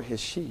if you are his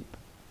sheep.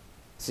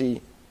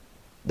 See,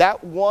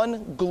 that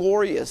one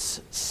glorious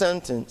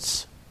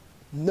sentence,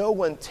 "No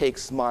one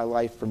takes my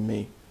life from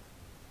me."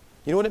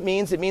 You know what it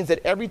means? It means that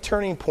every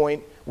turning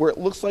point where it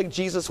looks like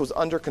Jesus was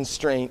under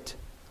constraint,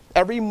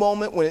 every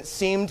moment when it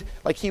seemed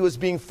like he was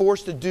being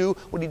forced to do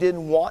what he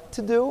didn't want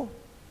to do,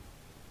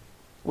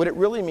 what it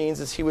really means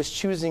is he was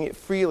choosing it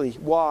freely.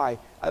 Why?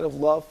 Out of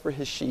love for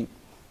his sheep.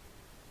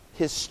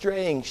 His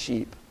straying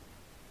sheep.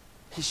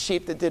 His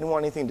sheep that didn't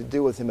want anything to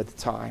do with him at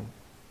the time.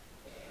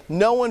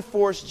 No one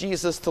forced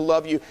Jesus to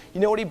love you.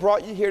 You know what he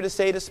brought you here to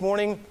say this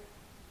morning?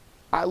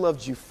 I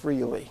loved you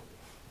freely.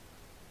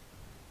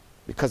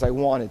 Because I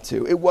wanted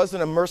to. It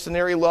wasn't a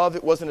mercenary love.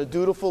 It wasn't a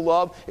dutiful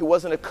love. It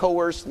wasn't a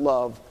coerced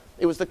love.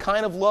 It was the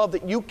kind of love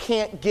that you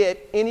can't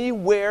get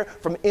anywhere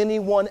from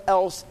anyone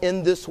else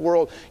in this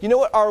world. You know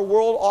what our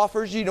world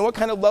offers you? You know what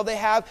kind of love they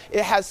have?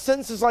 It has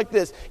sentences like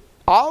this: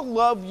 I'll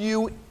love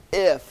you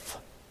if.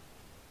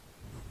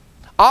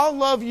 I'll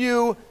love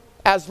you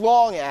as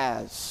long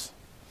as.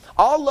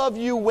 I'll love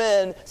you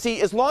when.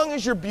 See, as long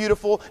as you're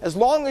beautiful, as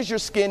long as you're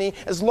skinny,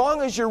 as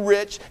long as you're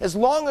rich, as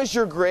long as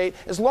you're great,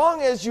 as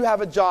long as you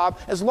have a job,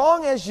 as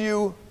long as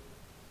you...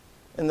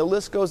 And the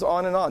list goes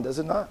on and on, does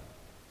it not?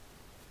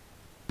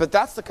 But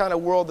that's the kind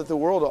of world that the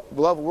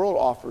love world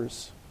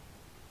offers.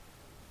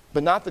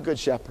 But not the Good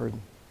Shepherd.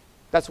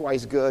 That's why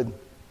he's good.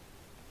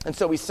 And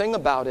so we sing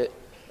about it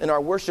in our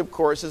worship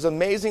choruses.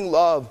 Amazing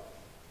love.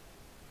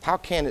 How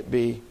can it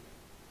be?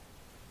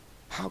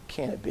 How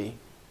can it be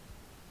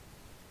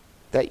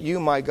that you,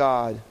 my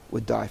God,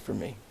 would die for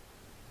me?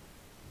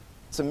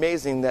 It's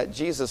amazing that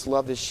Jesus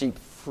loved his sheep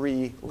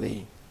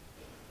freely.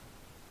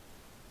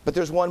 But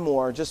there's one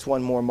more, just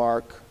one more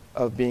mark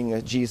of being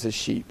a Jesus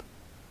sheep.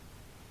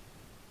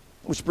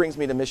 Which brings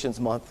me to Missions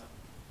Month.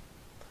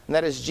 And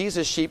that is,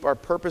 Jesus' sheep are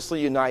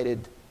purposely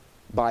united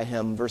by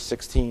him. Verse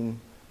 16.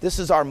 This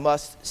is our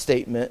must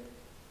statement.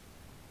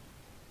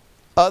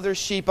 Other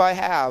sheep I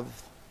have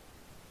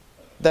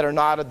that are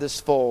not of this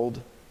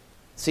fold.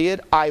 See it?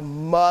 I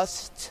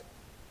must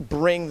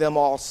bring them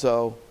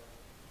also.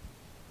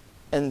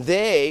 And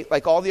they,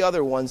 like all the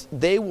other ones,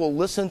 they will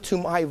listen to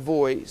my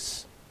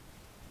voice.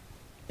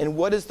 And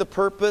what is the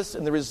purpose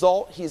and the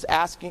result he's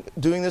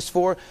doing this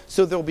for?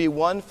 So there'll be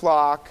one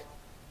flock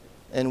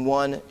and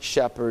one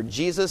shepherd.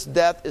 Jesus'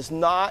 death is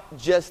not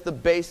just the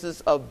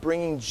basis of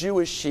bringing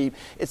Jewish sheep.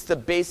 It's the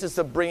basis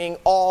of bringing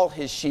all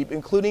his sheep,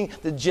 including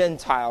the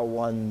Gentile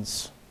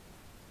ones.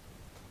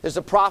 There's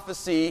a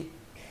prophecy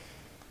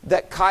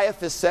that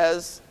Caiaphas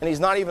says, and he's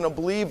not even a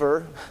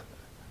believer,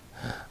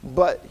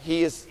 but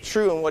he is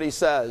true in what he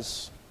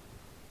says.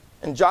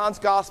 In John's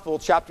Gospel,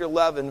 chapter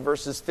 11,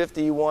 verses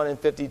 51 and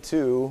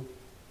 52,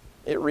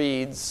 it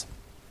reads,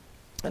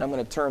 and I'm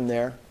going to turn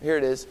there. Here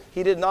it is.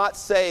 He did not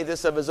say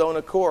this of his own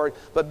accord,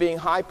 but being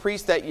high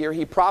priest that year,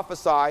 he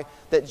prophesied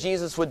that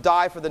Jesus would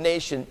die for the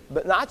nation.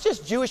 But not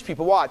just Jewish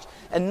people, watch.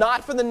 And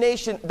not for the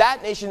nation,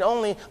 that nation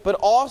only, but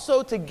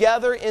also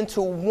together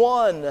into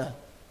one,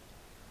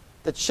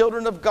 the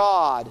children of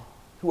God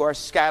who are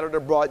scattered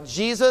abroad.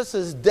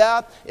 Jesus'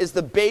 death is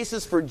the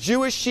basis for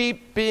Jewish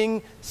sheep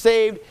being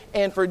saved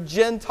and for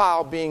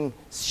Gentile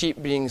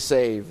sheep being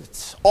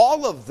saved.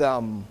 All of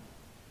them.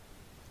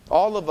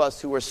 All of us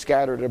who are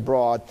scattered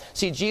abroad.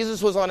 See,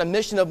 Jesus was on a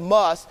mission of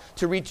must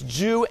to reach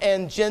Jew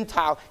and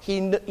Gentile. He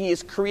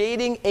is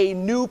creating a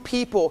new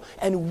people,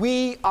 and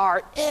we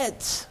are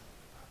it.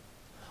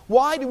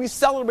 Why do we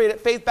celebrate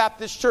at Faith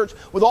Baptist Church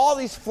with all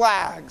these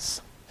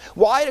flags?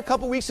 Why, a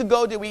couple weeks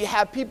ago, did we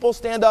have people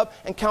stand up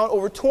and count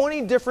over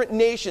 20 different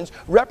nations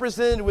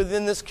represented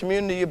within this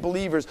community of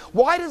believers?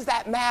 Why does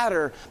that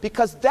matter?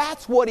 Because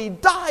that's what he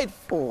died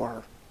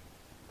for.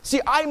 See,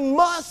 I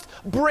must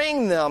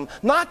bring them,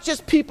 not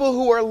just people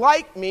who are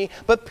like me,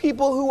 but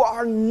people who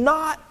are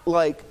not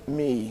like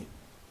me.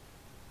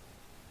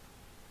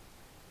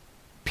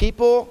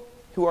 People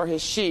who are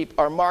his sheep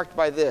are marked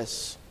by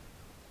this: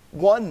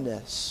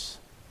 oneness.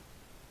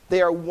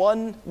 They are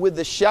one with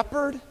the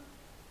shepherd,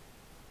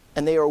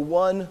 and they are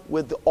one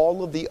with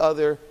all of the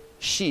other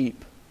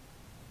sheep.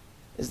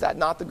 Is that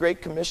not the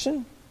Great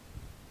Commission?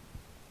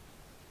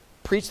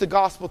 Preach the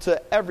gospel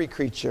to every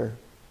creature.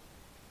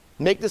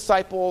 Make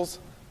disciples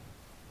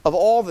of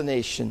all the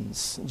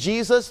nations.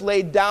 Jesus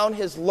laid down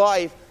his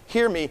life.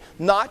 hear me,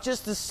 not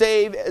just to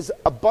save as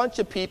a bunch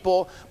of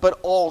people, but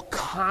all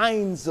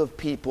kinds of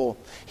people.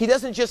 He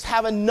doesn't just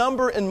have a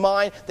number in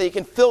mind that he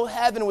can fill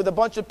heaven with a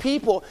bunch of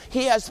people.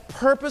 He has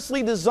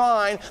purposely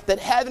designed that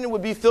heaven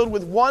would be filled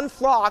with one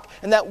flock,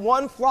 and that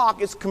one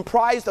flock is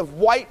comprised of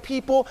white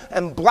people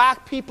and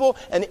black people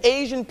and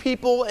Asian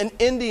people and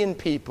Indian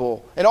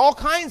people and all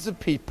kinds of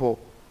people.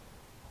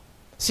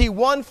 See,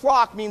 one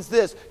flock means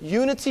this: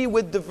 unity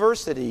with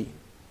diversity.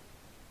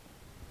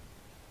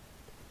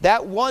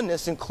 That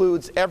oneness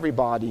includes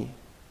everybody.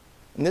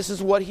 And this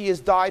is what he has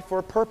died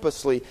for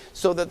purposely,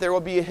 so that there will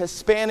be a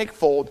Hispanic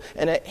fold,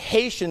 and a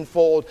Haitian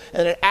fold,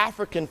 and an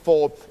African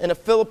fold, and a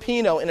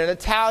Filipino, and an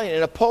Italian,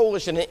 and a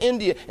Polish, and an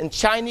Indian, and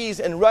Chinese,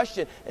 and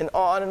Russian, and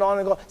on and on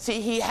and on. See,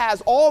 he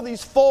has all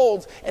these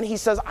folds, and he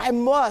says, I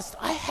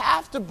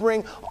have to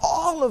bring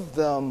all of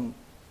them.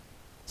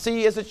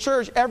 See, as a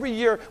church, every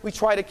year we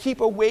try to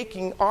keep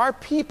awakening our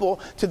people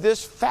to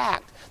this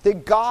fact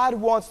that God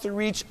wants to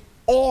reach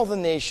all the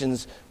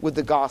nations with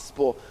the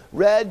gospel.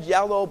 Red,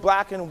 yellow,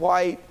 black, and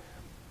white.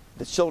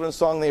 The children's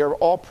song, they are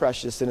all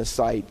precious in his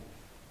sight.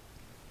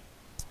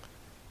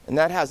 And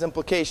that has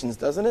implications,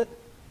 doesn't it?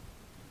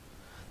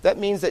 That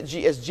means that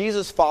as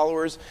Jesus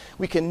followers,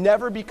 we can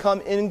never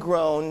become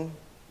ingrown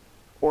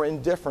or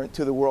indifferent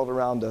to the world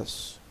around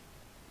us.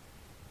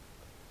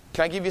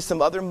 Can I give you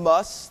some other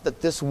musts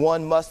that this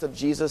one must of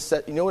Jesus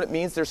said? You know what it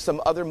means? There's some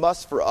other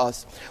musts for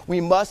us.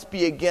 We must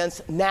be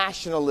against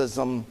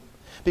nationalism,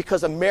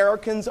 because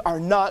Americans are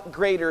not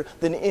greater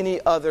than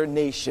any other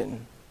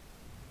nation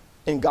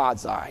in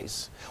God's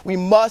eyes. We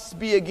must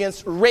be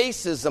against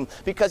racism,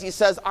 because he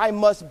says, I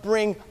must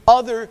bring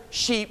other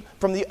sheep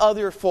from the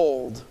other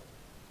fold.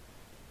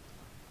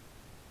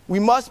 We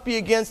must be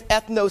against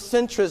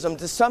ethnocentrism,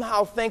 to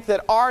somehow think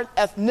that our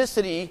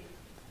ethnicity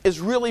is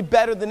really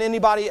better than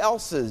anybody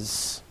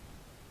else's.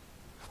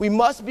 We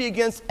must be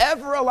against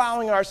ever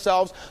allowing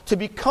ourselves to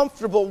be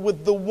comfortable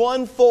with the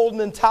one fold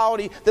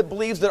mentality that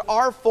believes that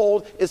our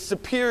fold is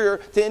superior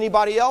to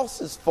anybody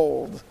else's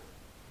fold.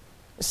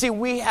 See,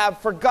 we have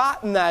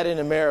forgotten that in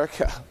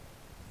America.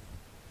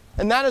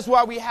 And that is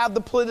why we have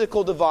the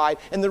political divide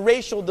and the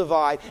racial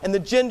divide and the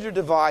gender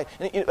divide.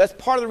 And that's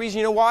part of the reason.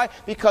 You know why?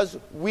 Because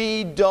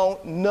we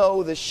don't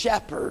know the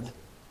shepherd.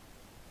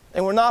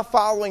 And we're not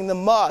following the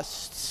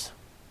musts.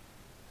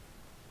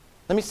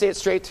 Let me say it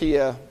straight to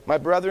you. My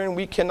brethren,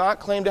 we cannot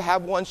claim to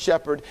have one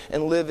shepherd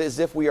and live as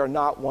if we are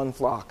not one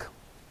flock.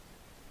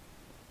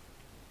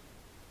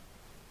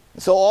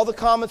 So all the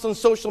comments on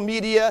social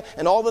media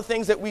and all the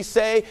things that we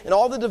say and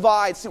all the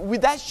divides,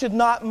 that should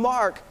not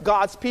mark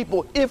God's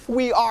people if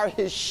we are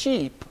his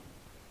sheep.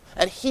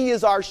 And he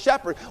is our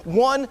shepherd.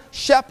 One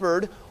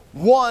shepherd,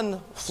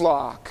 one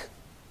flock.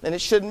 And it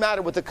shouldn't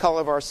matter what the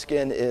color of our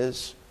skin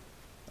is,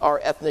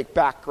 our ethnic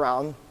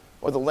background,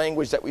 or the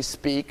language that we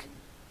speak,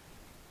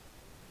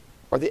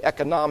 or the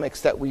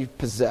economics that we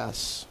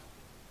possess.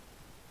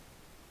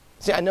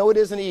 See, I know it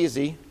isn't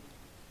easy,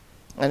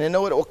 and I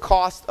know it will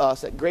cost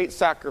us at great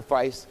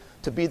sacrifice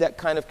to be that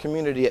kind of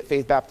community at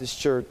Faith Baptist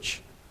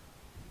Church.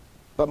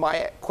 But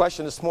my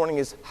question this morning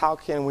is, how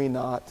can we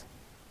not,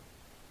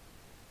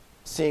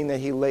 seeing that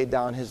he laid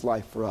down his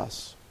life for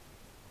us?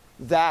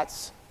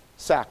 That's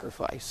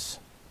sacrifice.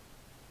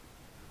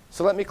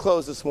 So let me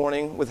close this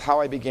morning with how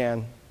I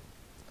began,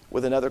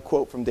 with another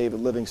quote from David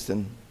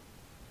Livingstone.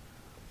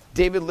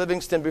 David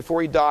Livingstone,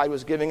 before he died,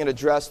 was giving an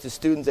address to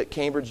students at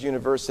Cambridge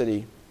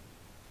University.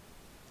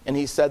 And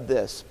he said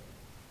this: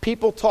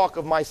 people talk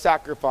of my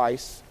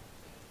sacrifice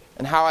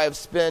and how I have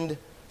spent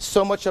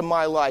so much of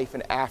my life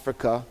in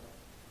Africa.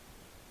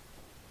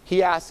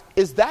 He asked,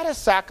 is that a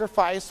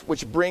sacrifice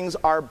which brings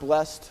our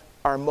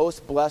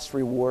most blessed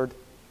reward?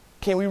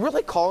 Can we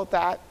really call it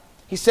that?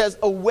 He says,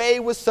 away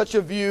with such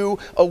a view,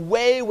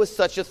 away with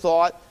such a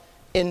thought.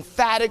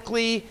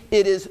 Emphatically,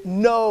 it is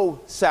no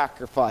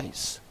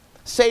sacrifice.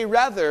 Say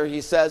rather, he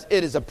says,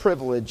 it is a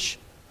privilege.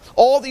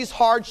 All these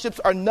hardships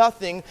are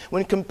nothing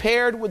when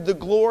compared with the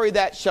glory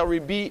that shall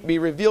be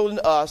revealed in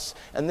us.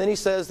 And then he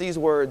says these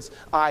words,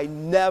 I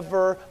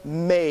never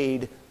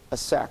made a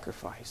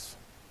sacrifice.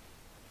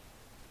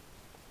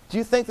 Do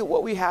you think that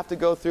what we have to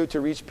go through to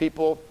reach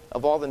people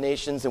of all the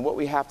nations and what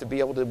we have to be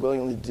able to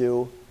willingly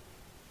do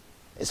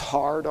is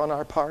hard on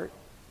our part?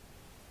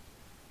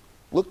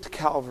 Look to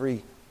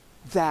Calvary.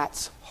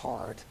 That's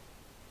hard.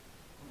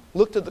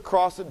 Look to the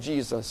cross of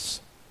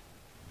Jesus.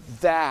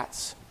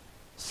 That's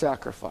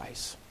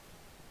sacrifice.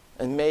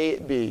 And may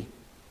it be,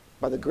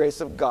 by the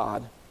grace of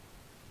God,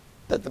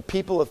 that the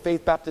people of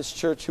Faith Baptist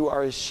Church who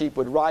are his sheep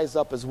would rise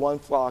up as one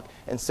flock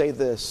and say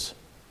this: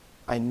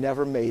 I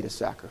never made a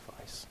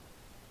sacrifice.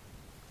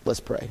 Let's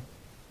pray.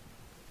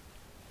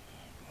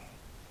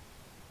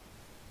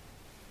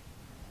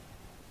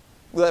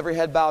 With every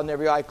head bowed and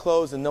every eye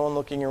closed and no one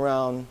looking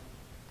around,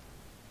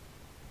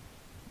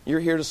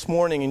 you're here this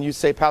morning and you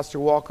say, Pastor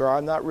Walker,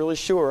 I'm not really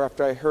sure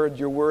after I heard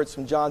your words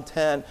from John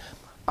 10.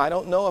 I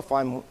don't know if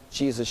I'm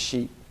Jesus'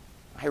 sheep.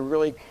 I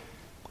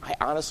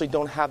honestly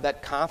don't have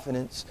that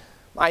confidence.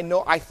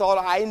 I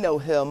thought I know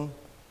him,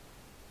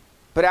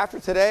 but after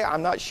today,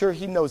 I'm not sure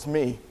he knows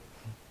me.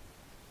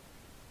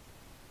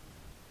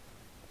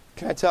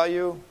 Can I tell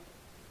you?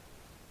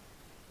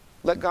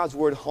 Let God's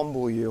word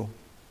humble you.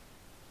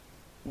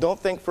 Don't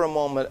think for a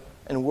moment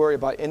and worry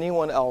about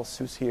anyone else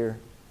who's here.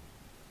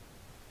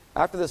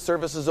 After the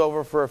service is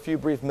over for a few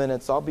brief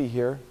minutes, I'll be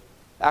here.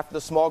 After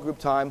the small group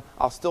time,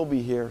 I'll still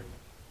be here.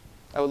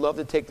 I would love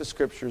to take the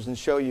scriptures and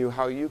show you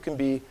how you can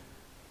be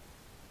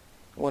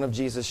one of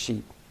Jesus'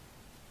 sheep.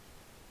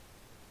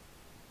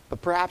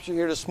 But perhaps you're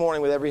here this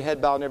morning with every head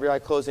bowed and every eye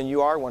closed, and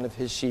you are one of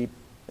his sheep,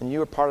 and you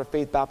are part of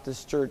Faith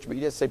Baptist Church, but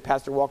you just say,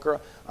 Pastor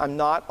Walker, I'm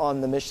not on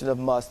the mission of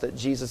must that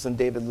Jesus and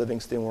David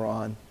Livingston were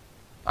on.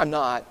 I'm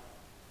not.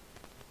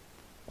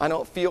 I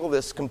don't feel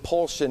this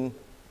compulsion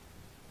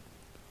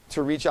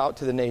to reach out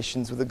to the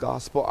nations with the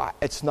gospel.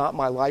 It's not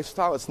my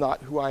lifestyle. It's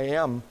not who I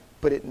am,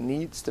 but it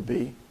needs to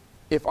be.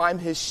 If I'm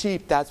his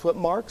sheep, that's what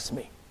marks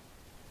me.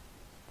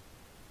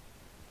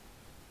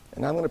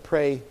 And I'm going to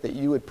pray that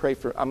you would pray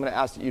for, I'm going to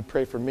ask that you'd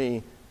pray for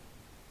me,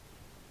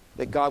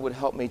 that God would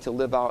help me to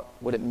live out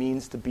what it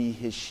means to be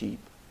his sheep.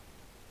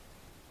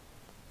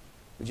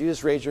 Would you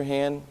just raise your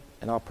hand,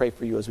 and I'll pray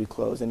for you as we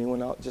close.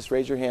 Anyone else? Just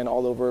raise your hand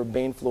all over,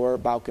 main floor,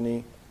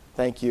 balcony.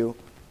 Thank you.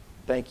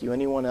 Thank you.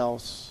 Anyone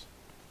else?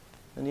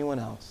 Anyone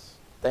else?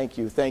 Thank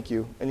you. Thank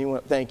you.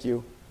 Anyone? Thank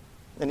you.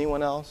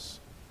 Anyone else?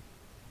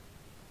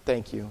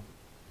 Thank you.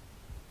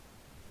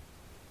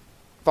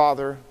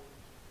 Father,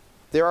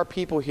 there are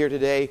people here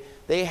today,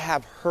 they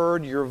have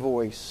heard your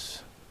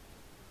voice.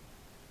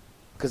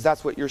 Because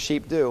that's what your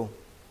sheep do.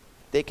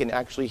 They can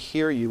actually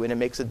hear you, and it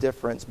makes a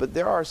difference. But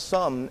there are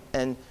some,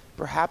 and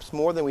perhaps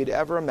more than we'd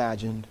ever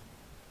imagined,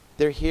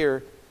 they're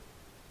here,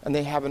 and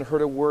they haven't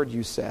heard a word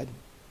you said.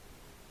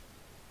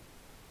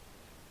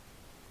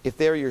 If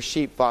they're your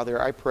sheep,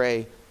 Father, I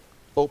pray,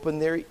 open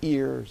their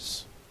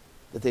ears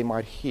that they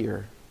might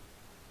hear.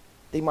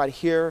 They might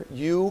hear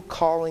you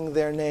calling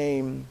their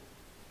name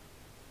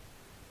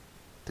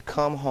to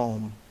come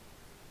home,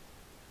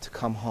 to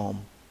come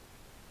home.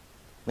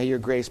 May your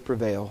grace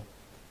prevail.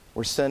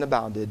 Where sin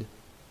abounded,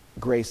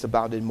 grace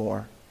abounded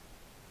more.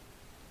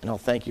 And I'll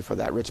thank you for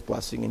that rich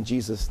blessing. In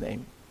Jesus'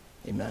 name,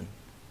 amen.